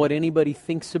about what anybody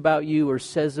thinks about you or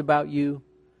says about you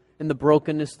and the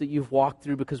brokenness that you've walked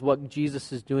through, because what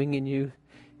Jesus is doing in you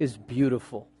is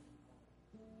beautiful.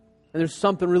 And there's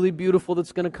something really beautiful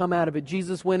that's going to come out of it.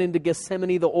 Jesus went into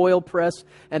Gethsemane, the oil press,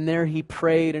 and there He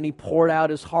prayed and He poured out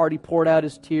His heart, He poured out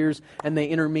His tears, and they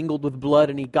intermingled with blood,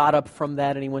 and He got up from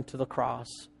that and He went to the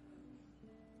cross.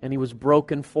 And He was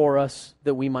broken for us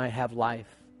that we might have life.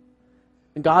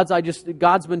 And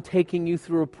God's been taking you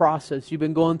through a process. You've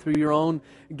been going through your own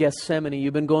Gethsemane.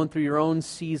 You've been going through your own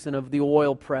season of the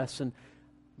oil press and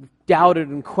doubted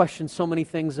and questioned so many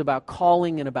things about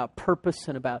calling and about purpose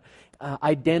and about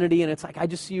identity. And it's like, I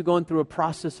just see you going through a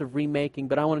process of remaking.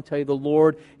 But I want to tell you, the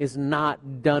Lord is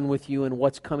not done with you, and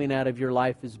what's coming out of your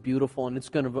life is beautiful. And it's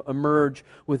going to emerge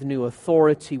with new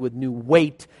authority, with new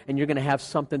weight. And you're going to have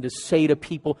something to say to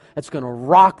people that's going to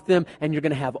rock them. And you're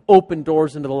going to have open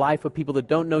doors into the life of people that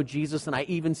don't know Jesus. And I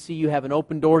even see you having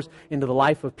open doors into the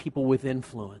life of people with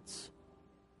influence.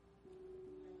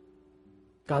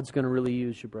 God's going to really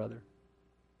use you, brother.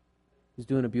 He's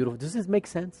doing a beautiful... Does this make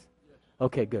sense?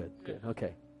 Okay, good.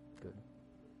 Okay, good.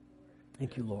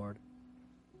 Thank you, Lord.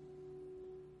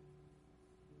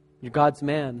 You're God's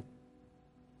man.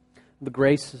 The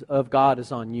grace of God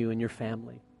is on you and your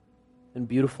family in a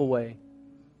beautiful way.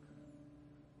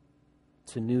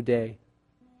 It's a new day.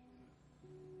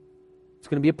 It's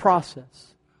going to be a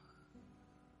process.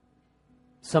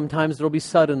 Sometimes there will be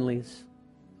suddenlies.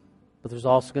 But there's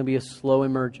also going to be a slow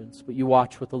emergence. But you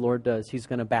watch what the Lord does. He's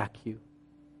going to back you.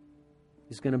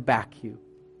 He's going to back you.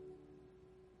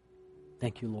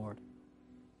 Thank you, Lord.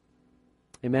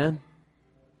 Amen?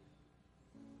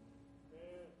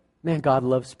 Man, God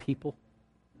loves people.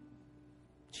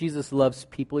 Jesus loves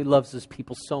people. He loves His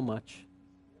people so much.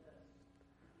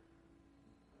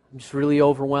 I'm just really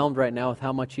overwhelmed right now with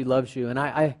how much He loves you. And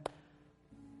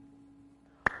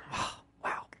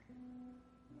wow.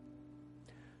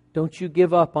 Don't you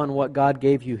give up on what God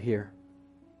gave you here.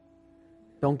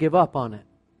 Don't give up on it.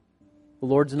 The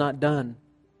Lord's not done.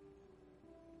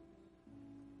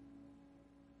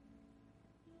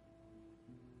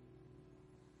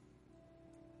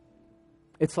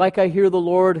 It's like I hear the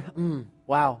Lord,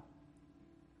 wow.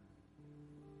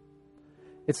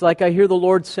 It's like I hear the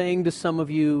Lord saying to some of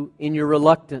you in your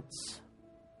reluctance.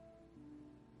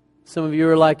 Some of you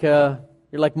are like you're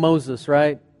like Moses,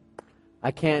 right?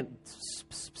 I can't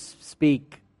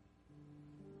speak.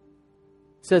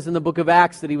 It says in the book of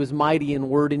Acts that he was mighty in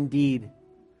word and deed,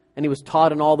 and he was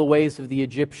taught in all the ways of the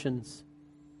Egyptians.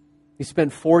 He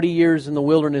spent 40 years in the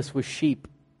wilderness with sheep.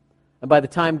 And by the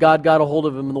time God got a hold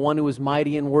of him, the one who was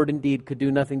mighty in word and deed could do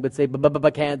nothing but say,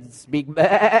 "But can't speak."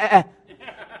 That's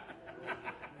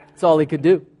all he could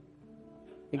do.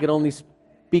 He could only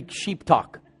speak sheep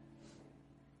talk.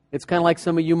 It's kind of like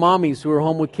some of you mommies who are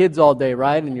home with kids all day,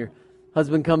 right? And your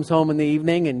husband comes home in the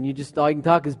evening and you just all you can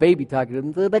talk is baby talk.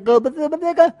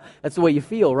 That's the way you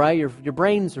feel, right? Your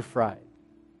brains are fried.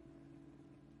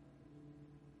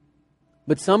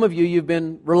 But some of you, you've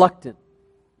been reluctant.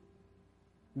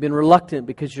 You've been reluctant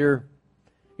because you're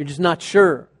just not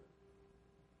sure.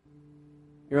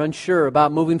 You're unsure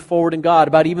about moving forward in God,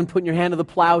 about even putting your hand to the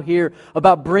plow here,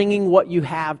 about bringing what you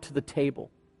have to the table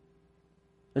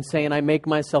and saying, I make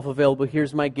myself available.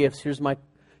 Here's my gifts. Here's my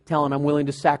talent. I'm willing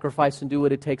to sacrifice and do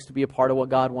what it takes to be a part of what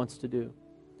God wants to do.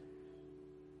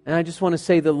 And I just want to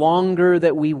say, the longer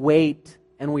that we wait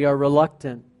and we are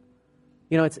reluctant,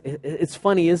 you know, it's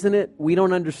funny, isn't it? We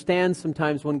don't understand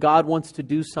sometimes when God wants to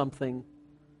do something.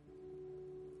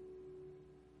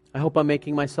 I hope I'm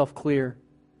making myself clear.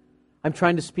 I'm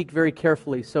trying to speak very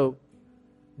carefully, so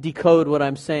decode what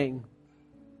I'm saying.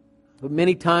 But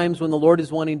many times when the Lord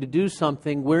is wanting to do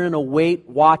something, we're in a wait,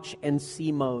 watch, and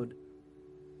see mode.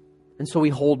 And so we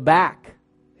hold back.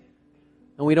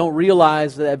 And we don't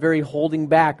realize that very holding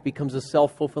back becomes a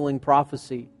self-fulfilling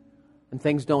prophecy. And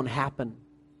things don't happen.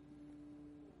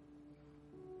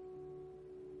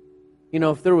 You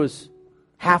know, if there was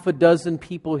half a dozen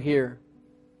people here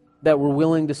that were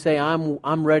willing to say,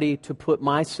 I'm ready to put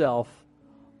myself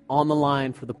on the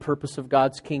line for the purpose of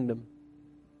God's kingdom,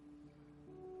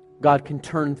 God can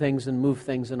turn things and move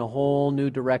things in a whole new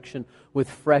direction with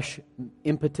fresh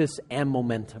impetus and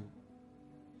momentum.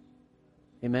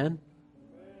 Amen?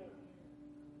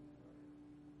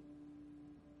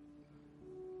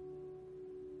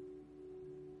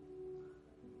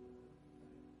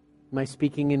 Am I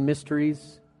speaking in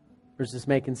mysteries, or is this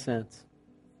making sense?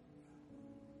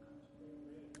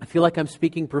 I feel like I'm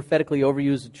speaking prophetically over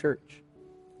you as a church.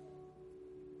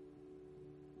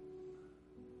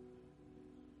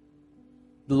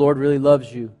 The Lord really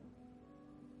loves you.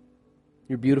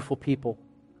 You're beautiful people.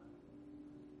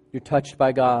 You're touched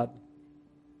by God.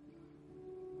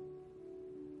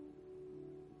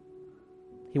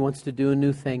 He wants to do a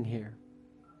new thing here.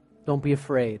 Don't be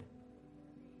afraid.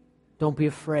 Don't be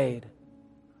afraid.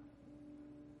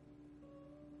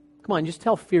 Come on, just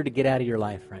tell fear to get out of your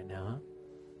life right now. Huh?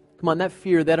 Come on, that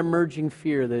fear, that emerging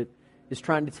fear that is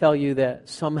trying to tell you that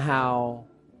somehow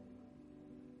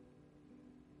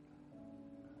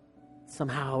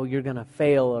you're going to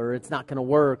fail, or it's not going to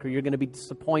work, or you're going to be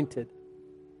disappointed.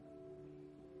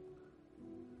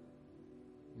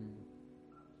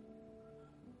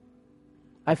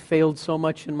 I've failed so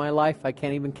much in my life, I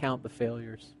can't even count the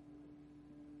failures.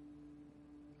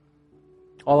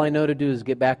 All I know to do is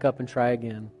get back up and try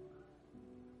again.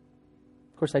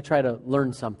 Of course, I try to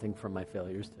learn something from my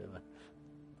failures to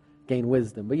gain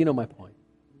wisdom, but you know my point.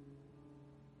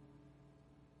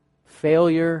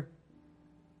 Failure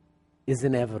is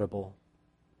inevitable,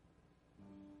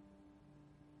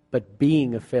 but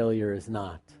being a failure is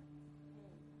not.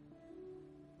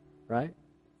 Right?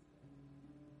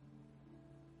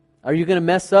 Are you going to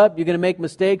mess up? You're going to make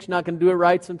mistakes? You're not going to do it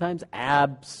right sometimes?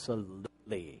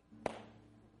 Absolutely.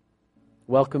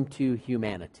 Welcome to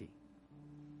humanity.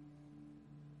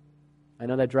 I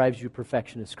know that drives you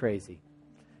perfectionists crazy.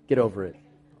 Get over it,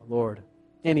 Lord.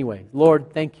 Anyway,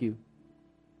 Lord, thank you.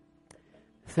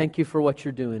 Thank you for what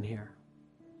you're doing here.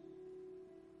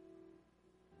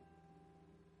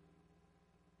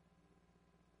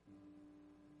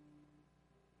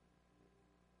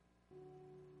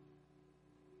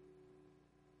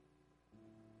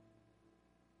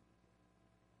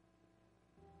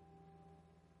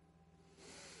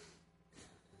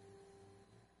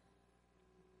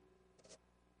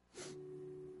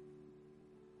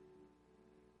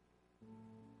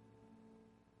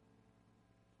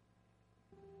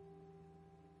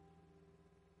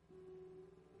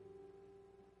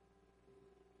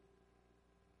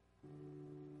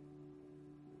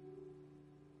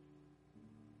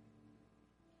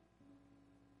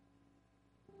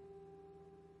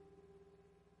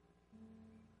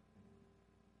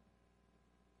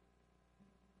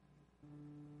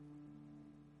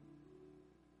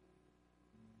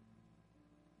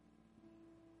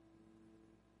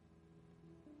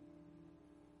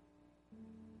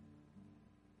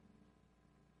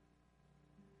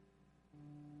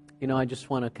 You know, I just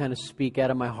want to kind of speak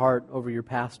out of my heart over your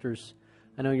pastors.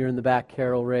 I know you're in the back,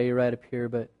 Carol, Ray, you're right up here,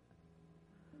 but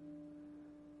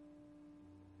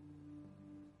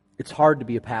it's hard to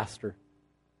be a pastor.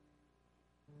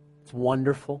 It's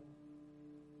wonderful.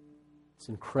 It's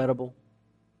incredible.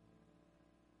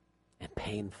 And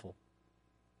painful.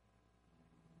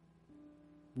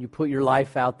 You put your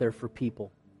life out there for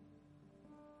people.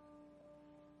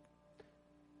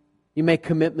 You make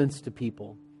commitments to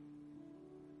people.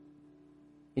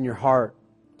 In your heart,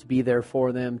 to be there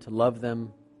for them, to love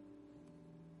them.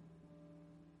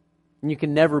 And you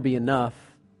can never be enough.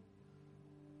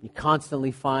 You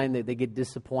constantly find that they get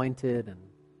disappointed, and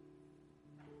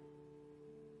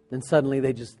then suddenly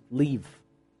they just leave.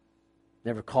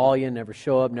 Never call you, never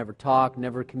show up, never talk,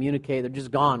 never communicate. They're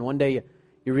just gone. One day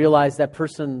you realize that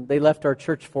person, they left our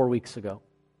church 4 weeks ago.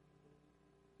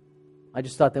 I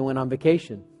just thought they went on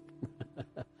vacation.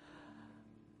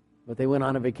 But they went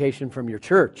on a vacation from your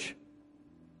church.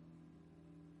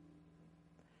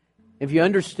 If you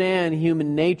understand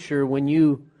human nature, when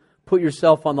you put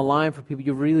yourself on the line for people,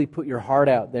 you really put your heart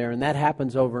out there, and that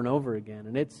happens over and over again.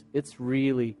 And it's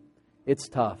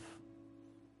tough.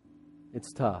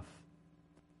 It's tough.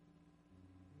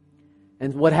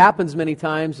 And what happens many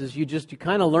times is you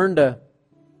kind of learn to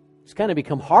just kind of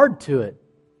become hard to it.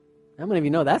 How many of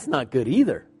you know that's not good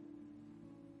either?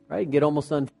 Right? You get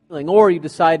almost unfeeling. Or you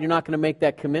decide you're not going to make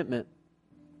that commitment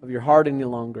of your heart any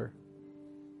longer.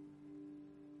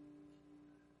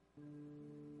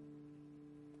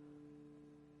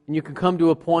 And you can come to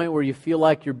a point where you feel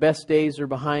like your best days are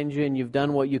behind you and you've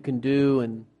done what you can do.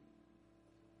 And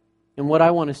what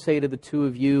I want to say to the two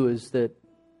of you is that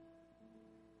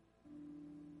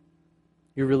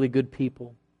you're really good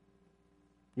people.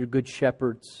 You're good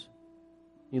shepherds.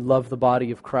 You love the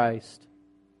body of Christ.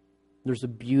 There's a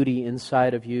beauty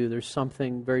inside of you. There's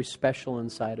something very special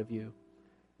inside of you.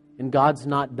 And God's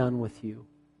not done with you.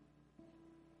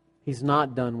 He's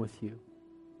not done with you.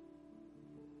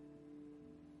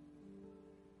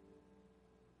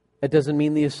 That doesn't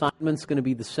mean the assignment's going to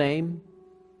be the same.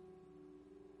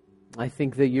 I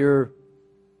think that you're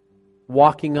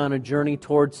walking on a journey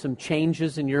towards some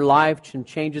changes in your life, some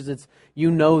changes you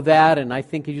know that, and I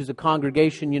think as a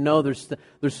congregation, you know there's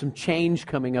some change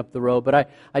coming up the road.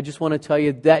 But I just want to tell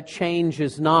you that change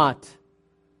is not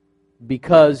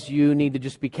because you need to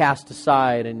just be cast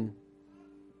aside and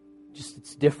just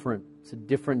it's different. It's a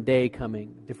different day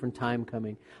coming, a different time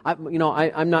coming.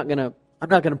 I'm not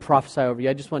gonna prophesy over you.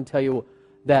 I just want to tell you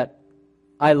that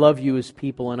I love you as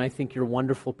people, and I think you're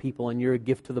wonderful people, and you're a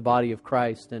gift to the body of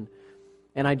Christ. And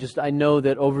I know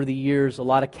that over the years, a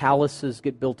lot of calluses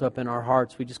get built up in our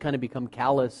hearts. We just kind of become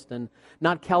calloused, and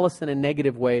not callous in a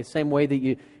negative way. Same way that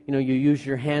you use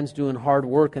your hands doing hard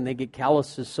work, and they get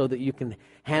calluses so that you can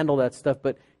handle that stuff.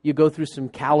 But you go through some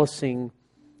callousing.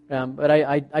 But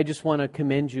I just want to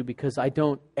commend you, because I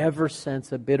don't ever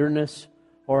sense a bitterness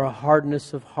or a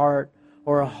hardness of heart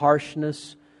or a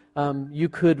harshness. You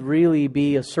could really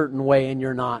be a certain way and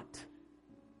you're not.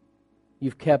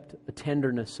 You've kept a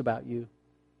tenderness about you.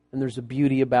 And there's a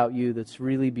beauty about you that's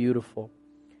really beautiful.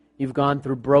 You've gone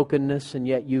through brokenness, and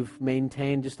yet you've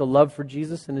maintained just a love for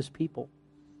Jesus and His people.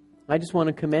 I just want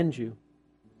to commend you.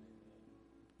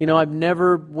 When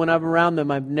I'm around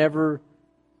them, I've never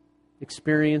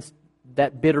experienced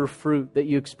that bitter fruit that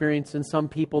you experience in some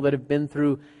people that have been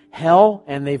through hell,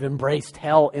 and they've embraced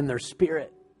hell in their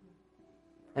spirit.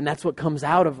 And that's what comes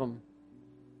out of them.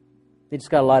 They just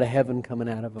got a lot of heaven coming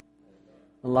out of them.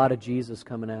 A lot of Jesus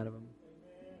coming out of them.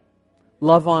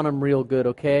 Love on them real good,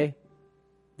 okay?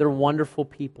 They're wonderful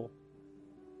people.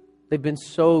 They've been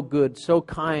so good, so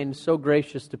kind, so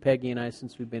gracious to Peggy and I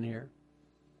since we've been here.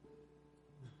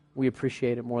 We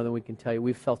appreciate it more than we can tell you.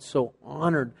 We've felt so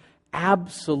honored,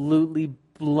 absolutely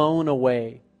blown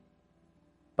away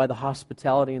by the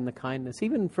hospitality and the kindness,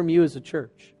 even from you as a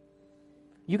church.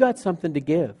 You got something to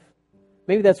give.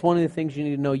 Maybe that's one of the things you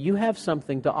need to know. You have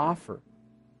something to offer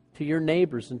to your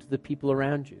neighbors and to the people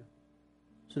around you.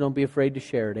 So don't be afraid to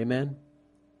share it. Amen?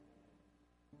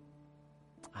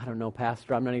 I don't know,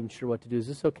 Pastor. I'm not even sure what to do. Is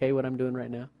this okay, what I'm doing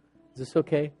right now? Is this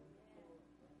okay?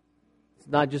 It's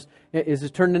not just, is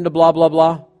it turned into blah, blah,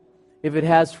 blah? If it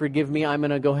has, forgive me. I'm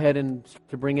going to go ahead and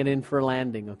to bring it in for a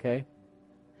landing, okay?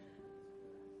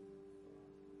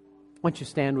 Why don't you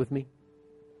stand with me?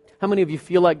 How many of you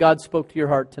feel like God spoke to your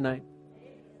heart tonight?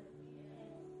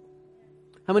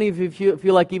 How many of you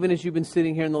feel like even as you've been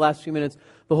sitting here in the last few minutes,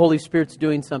 the Holy Spirit's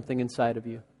doing something inside of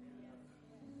you?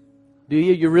 Do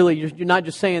you? You're not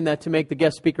just saying that to make the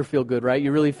guest speaker feel good, right?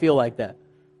 You really feel like that.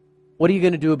 What are you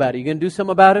going to do about it? Are you going to do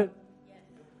something about it?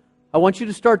 I want you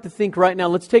to start to think right now.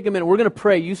 Let's take a minute. We're going to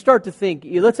pray. You start to think.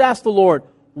 Let's ask the Lord,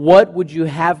 what would you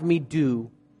have me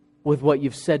do with what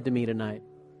you've said to me tonight?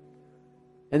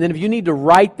 And then if you need to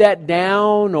write that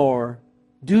down or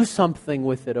do something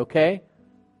with it, okay?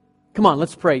 Come on,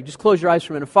 let's pray. Just close your eyes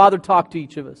for a minute. Father, talk to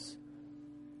each of us.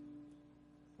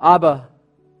 Abba,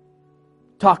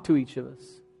 talk to each of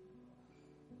us.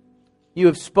 You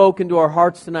have spoken to our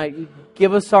hearts tonight.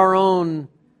 Give us our own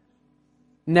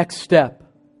next step.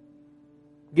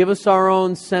 Give us our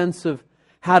own sense of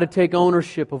how to take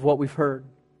ownership of what we've heard.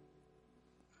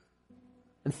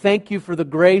 And thank you for the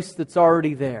grace that's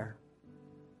already there.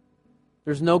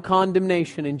 There's no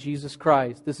condemnation in Jesus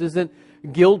Christ. This isn't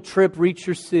guilt trip, reach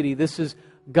your city. This is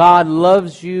God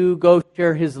loves you, go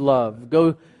share His love.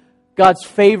 God's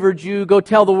favored you, go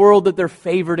tell the world that they're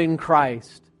favored in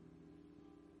Christ.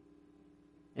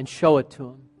 And show it to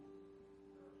them.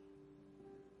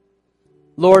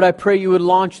 Lord, I pray you would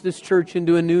launch this church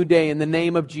into a new day in the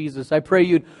name of Jesus. I pray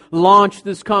you'd launch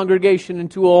this congregation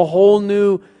into a whole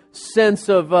new sense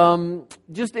of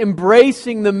just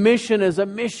embracing the mission as a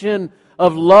mission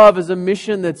of love, as a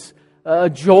mission that's a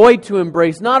joy to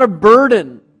embrace, not a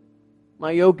burden.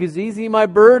 My yoke is easy, my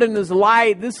burden is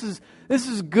light. This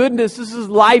is goodness, this is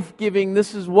life-giving,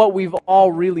 this is what we've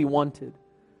all really wanted.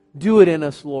 Do it in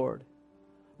us, Lord.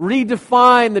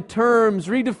 Redefine the terms,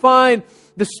 redefine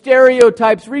the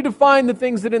stereotypes, redefine the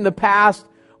things that in the past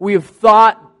we have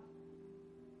thought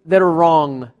that are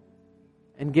wrong,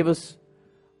 and give us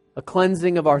a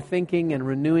cleansing of our thinking and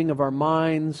renewing of our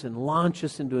minds, and launch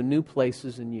us into new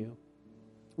places in you.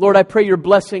 Lord, I pray your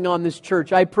blessing on this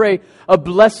church. I pray a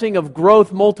blessing of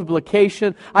growth,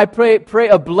 multiplication. I pray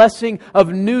a blessing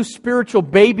of new spiritual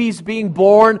babies being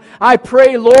born. I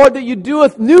pray, Lord, that you do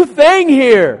a new thing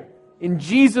here. In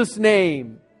Jesus'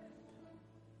 name,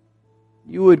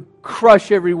 you would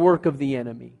crush every work of the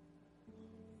enemy.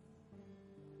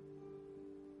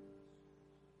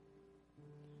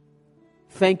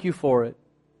 Thank you for it.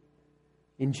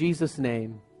 In Jesus'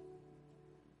 name,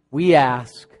 we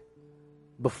ask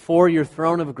before your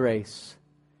throne of grace,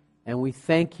 and we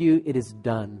thank you it is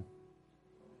done.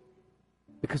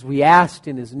 Because we asked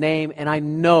in His name, and I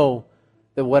know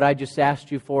that what I just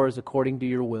asked you for is according to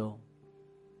your will.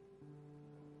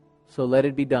 So let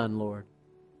it be done, Lord.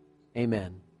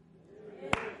 Amen.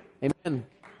 Amen.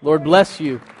 Lord bless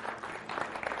you.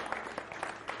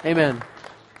 Amen.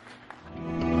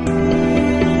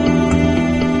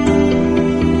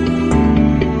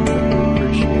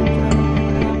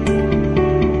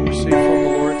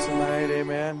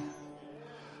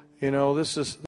 You know, this is